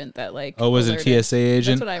agent that like. Oh, was it a TSA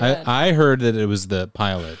agent? That's what I read. I heard that it was the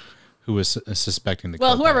pilot who was suspecting the.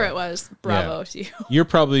 Well, co-pilot. whoever it was, bravo to you. You're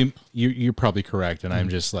probably correct, and I'm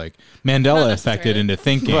just like Mandela Not affected necessarily. into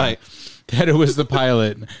thinking Right. that it was the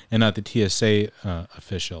pilot and not the TSA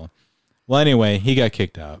official. Well, anyway, he got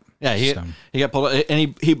kicked out. Yeah, he So, got pulled out,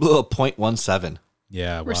 and he blew a .17.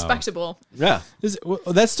 yeah, wow. Respectable. Yeah. Well,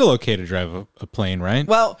 that's still okay to drive a plane, right?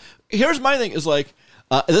 Well, here's my thing: is like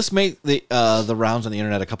this made the rounds on the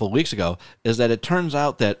internet a couple of weeks ago. Is that it turns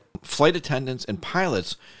out that flight attendants and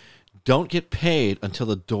pilots don't get paid until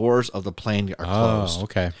the doors of the plane are closed. Oh,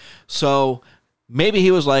 okay. So maybe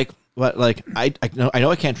he was like, "What? Like I know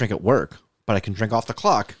I can't drink at work, but I can drink off the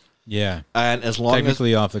clock." Yeah, And as long as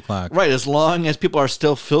technically off the clock. right, as long as people are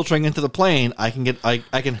still filtering into the plane, I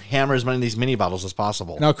can hammer as many of these mini bottles as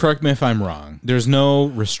possible. Now, correct me if I'm wrong. There's no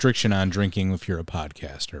restriction on drinking if you're a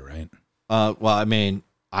podcaster, right? Well, I mean,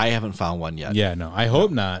 I haven't found one yet. Yeah, no, I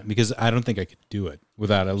hope not, because I don't think I could do it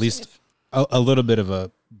without at least a little bit of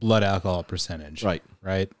a blood alcohol percentage. Right.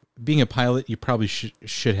 Right. Being a pilot, you probably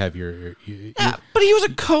should have your Yeah, but he was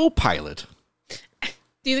a co-pilot.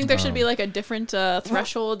 Do you think there Oh. should be like a different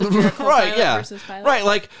threshold if you're a co-pilot Right, yeah. versus pilot? Right,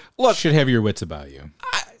 like, look, should have your wits about you.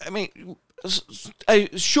 I mean,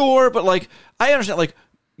 sure, but like, I understand, like,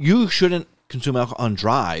 you shouldn't consume alcohol on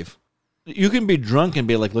drive. You can be drunk and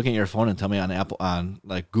be like looking at your phone and tell me on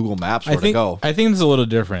like Google Maps where to go. I think it's a little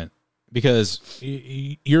different because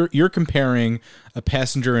you're comparing a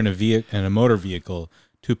passenger in a motor vehicle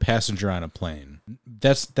to a passenger on a plane.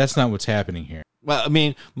 That's not what's happening here. Well, I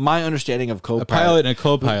mean, my understanding of co-pilot, A pilot and a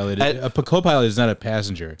co-pilot. A co-pilot is not a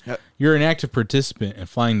passenger. Yep. You're an active participant in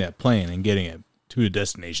flying that plane and getting it to a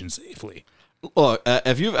destination safely. look,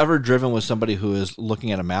 if you've ever driven with somebody who is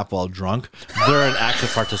looking at a map while drunk, they're an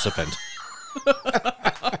active participant.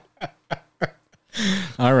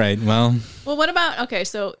 All right. Well, What about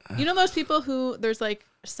so those people who there's like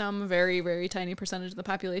some very, very tiny percentage of the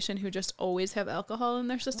population who just always have alcohol in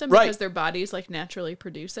their system Right. because their bodies like naturally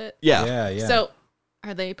produce it. Yeah. yeah. So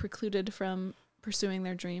are they precluded from pursuing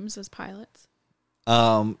their dreams as pilots?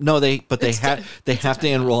 No, they have to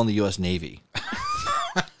enroll in the U.S. Navy.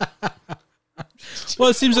 Well,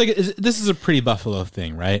 it seems like this is a pretty Buffalo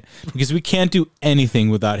thing, right? Because we can't do anything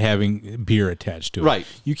without having beer attached to it. Right.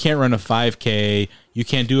 You can't run a 5K. You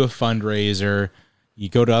can't do a fundraiser. You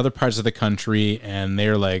go to other parts of the country, and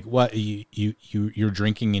they're like, "What you're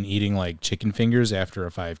drinking and eating like chicken fingers after a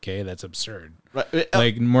 5K? That's absurd." Right.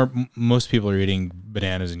 Like most people are eating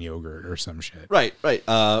bananas and yogurt or some shit. Right.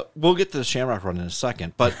 We'll get to the Shamrock Run in a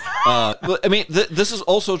second, but I mean, this is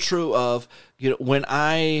also true of when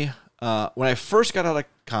I first got out of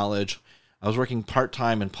college, I was working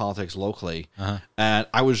part-time in politics locally, and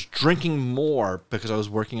I was drinking more because I was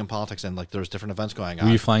working in politics and like there was different events going on.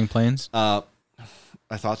 Were you flying planes?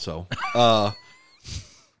 I thought so.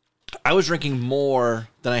 I was drinking more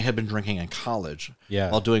than I had been drinking in college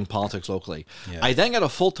while doing politics locally. Yeah. I then got a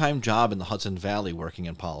full-time job in the Hudson Valley working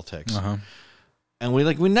in politics. And we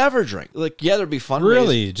never drink. There'd be fundraisers.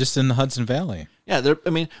 Really? Just in the Hudson Valley? Yeah, there'd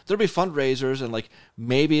be fundraisers, and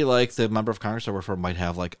maybe the member of Congress I work for might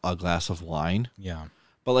have a glass of wine. Yeah.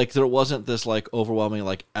 But there wasn't this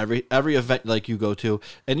overwhelming every event you go to,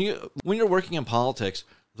 and when you're working in politics,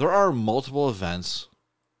 there are multiple events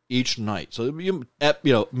each night. So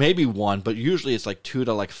maybe one, but usually it's 2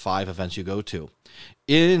 to 5 events you go to.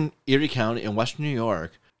 In Erie County in Western New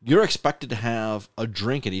York, you're expected to have a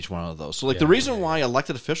drink at each one of those. So the reason why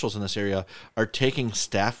elected officials in this area are taking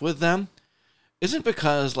staff with them isn't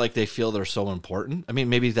because they feel they're so important. I mean,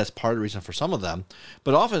 maybe that's part of the reason for some of them,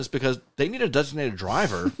 but often it's because they need a designated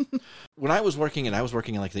driver. When I was working in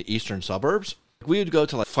the eastern suburbs, we would go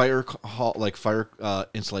to fire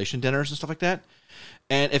installation dinners and stuff like that.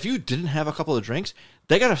 And if you didn't have a couple of drinks,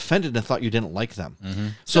 they got offended and thought you didn't like them. Mm-hmm.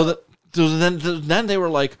 So then they were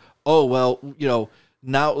like, "Oh well,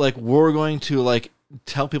 now we're going to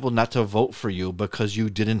tell people not to vote for you because you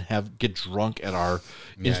didn't get drunk at our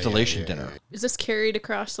installation dinner." Is this carried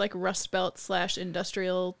across Rust Belt /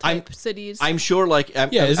 industrial type cities? I'm sure.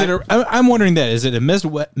 I'm wondering that is it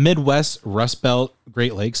a Midwest Rust Belt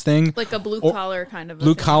Great Lakes thing, a blue collar kind of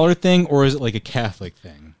blue collar thing, or is it a Catholic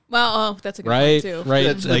thing? Well, that's a good right, point too.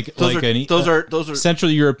 right. Those are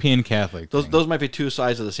Central European Catholic. Those might be two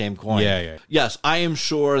sides of the same coin. Yeah. Yes, I am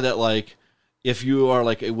sure that if you are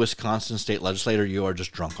a Wisconsin state legislator, you are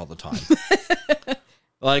just drunk all the time.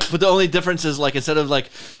 But the only difference is instead of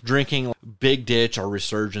drinking Big Ditch or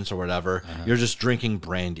Resurgence or whatever, you're just drinking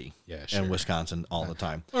brandy in Wisconsin all the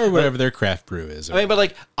time, or whatever their craft brew is. I mean,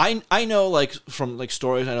 but I know from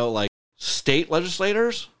stories, I know state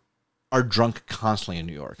legislators are drunk constantly in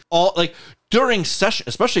New York. All during session,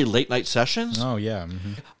 especially late night sessions. Oh yeah,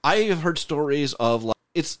 mm-hmm. I have heard stories of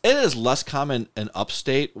it is less common in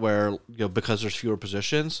upstate where because there's fewer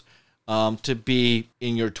positions to be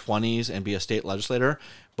in your 20s and be a state legislator,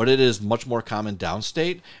 but it is much more common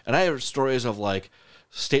downstate. And I have stories of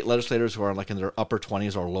state legislators who are in their upper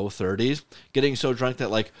 20s or low 30s getting so drunk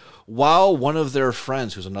that while one of their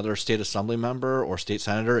friends who's another state assembly member or state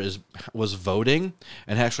senator was voting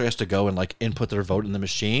and actually has to go and input their vote in the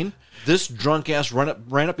machine, this drunk ass ran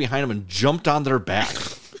up behind them and jumped on their back.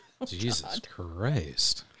 Jesus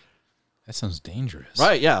Christ. That sounds dangerous.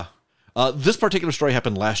 Right, yeah. This particular story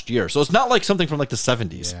happened last year, so it's not something from the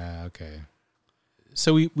 70s. Yeah, okay.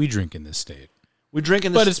 So we drink in this state. We drink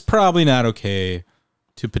in this... But it's probably not okay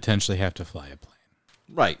to potentially have to fly a plane.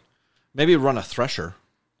 Right. Maybe run a Thresher.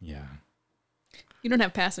 Yeah. You don't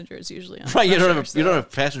have passengers usually on right, you don't Threshers,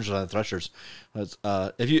 have passengers on the Threshers.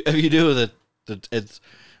 If you do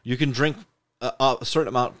you can drink a certain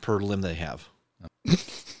amount per limb they have.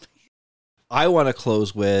 I want to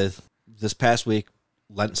close with this past week.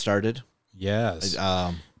 Lent started. Yes.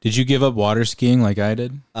 Did you give up water skiing like I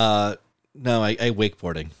did? No, I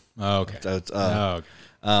wakeboarding. Oh, okay. So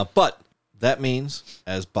but that means,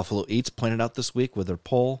 as Buffalo Eats pointed out this week with their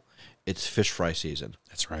poll, it's fish fry season.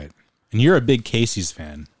 That's right. And you're a big Casey's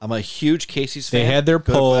fan. I'm a huge Casey's fan. They had their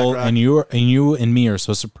poll, and you and me are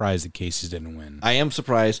so surprised that Casey's didn't win. I am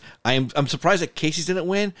surprised. I'm surprised that Casey's didn't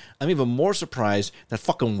win. I'm even more surprised that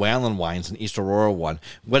fucking Whalen Wines and East Aurora won.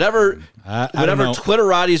 Whatever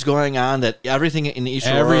Twitterati's going on, that everything in East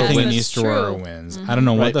Aurora wins. I don't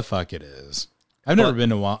know what the fuck it is. I've never been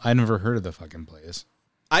to. I never heard of the fucking place.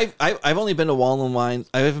 I've only been to Whalen Wines.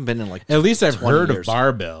 I haven't been in at least I've heard years. of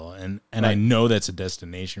Barbell, and I know that's a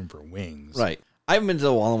destination for wings. Right. I haven't been to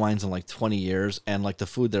the Whalen Wines in 20 years, and the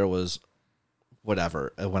food there was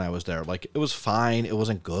whatever when I was there. It was fine. It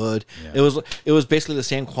wasn't good. Yeah. It was basically the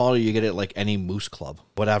same quality you get at any Moose Club,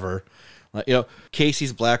 whatever.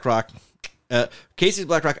 Casey's Black Rock. Casey's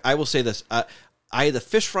Black Rock. I will say this: I had the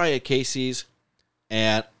fish fry at Casey's,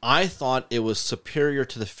 and I thought it was superior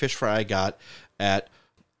to the fish fry I got at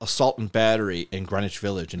Assault and Battery in Greenwich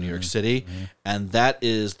Village in New York City, and that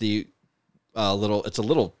is the it's a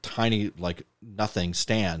little tiny nothing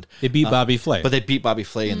stand. They beat Bobby Flay, but they beat Bobby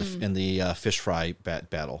Flay in the fish fry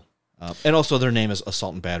battle. And also their name is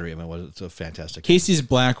Assault and Battery. I mean, it's a fantastic. Casey's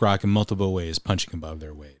Black Rock in multiple ways, punching above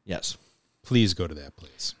their weight. Yes. Please go to that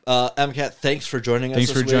place. MCAT, thanks for joining us.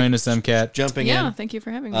 Thanks for joining us, MCAT. Jumping Yeah, in. thank you for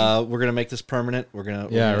having me. We're gonna make this permanent. I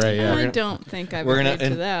don't think I've agreed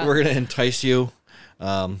to that. We're gonna entice you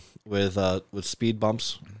with speed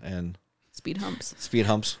bumps and Speed humps. speed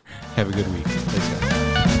humps. Have a good week. Thanks,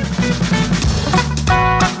 guys.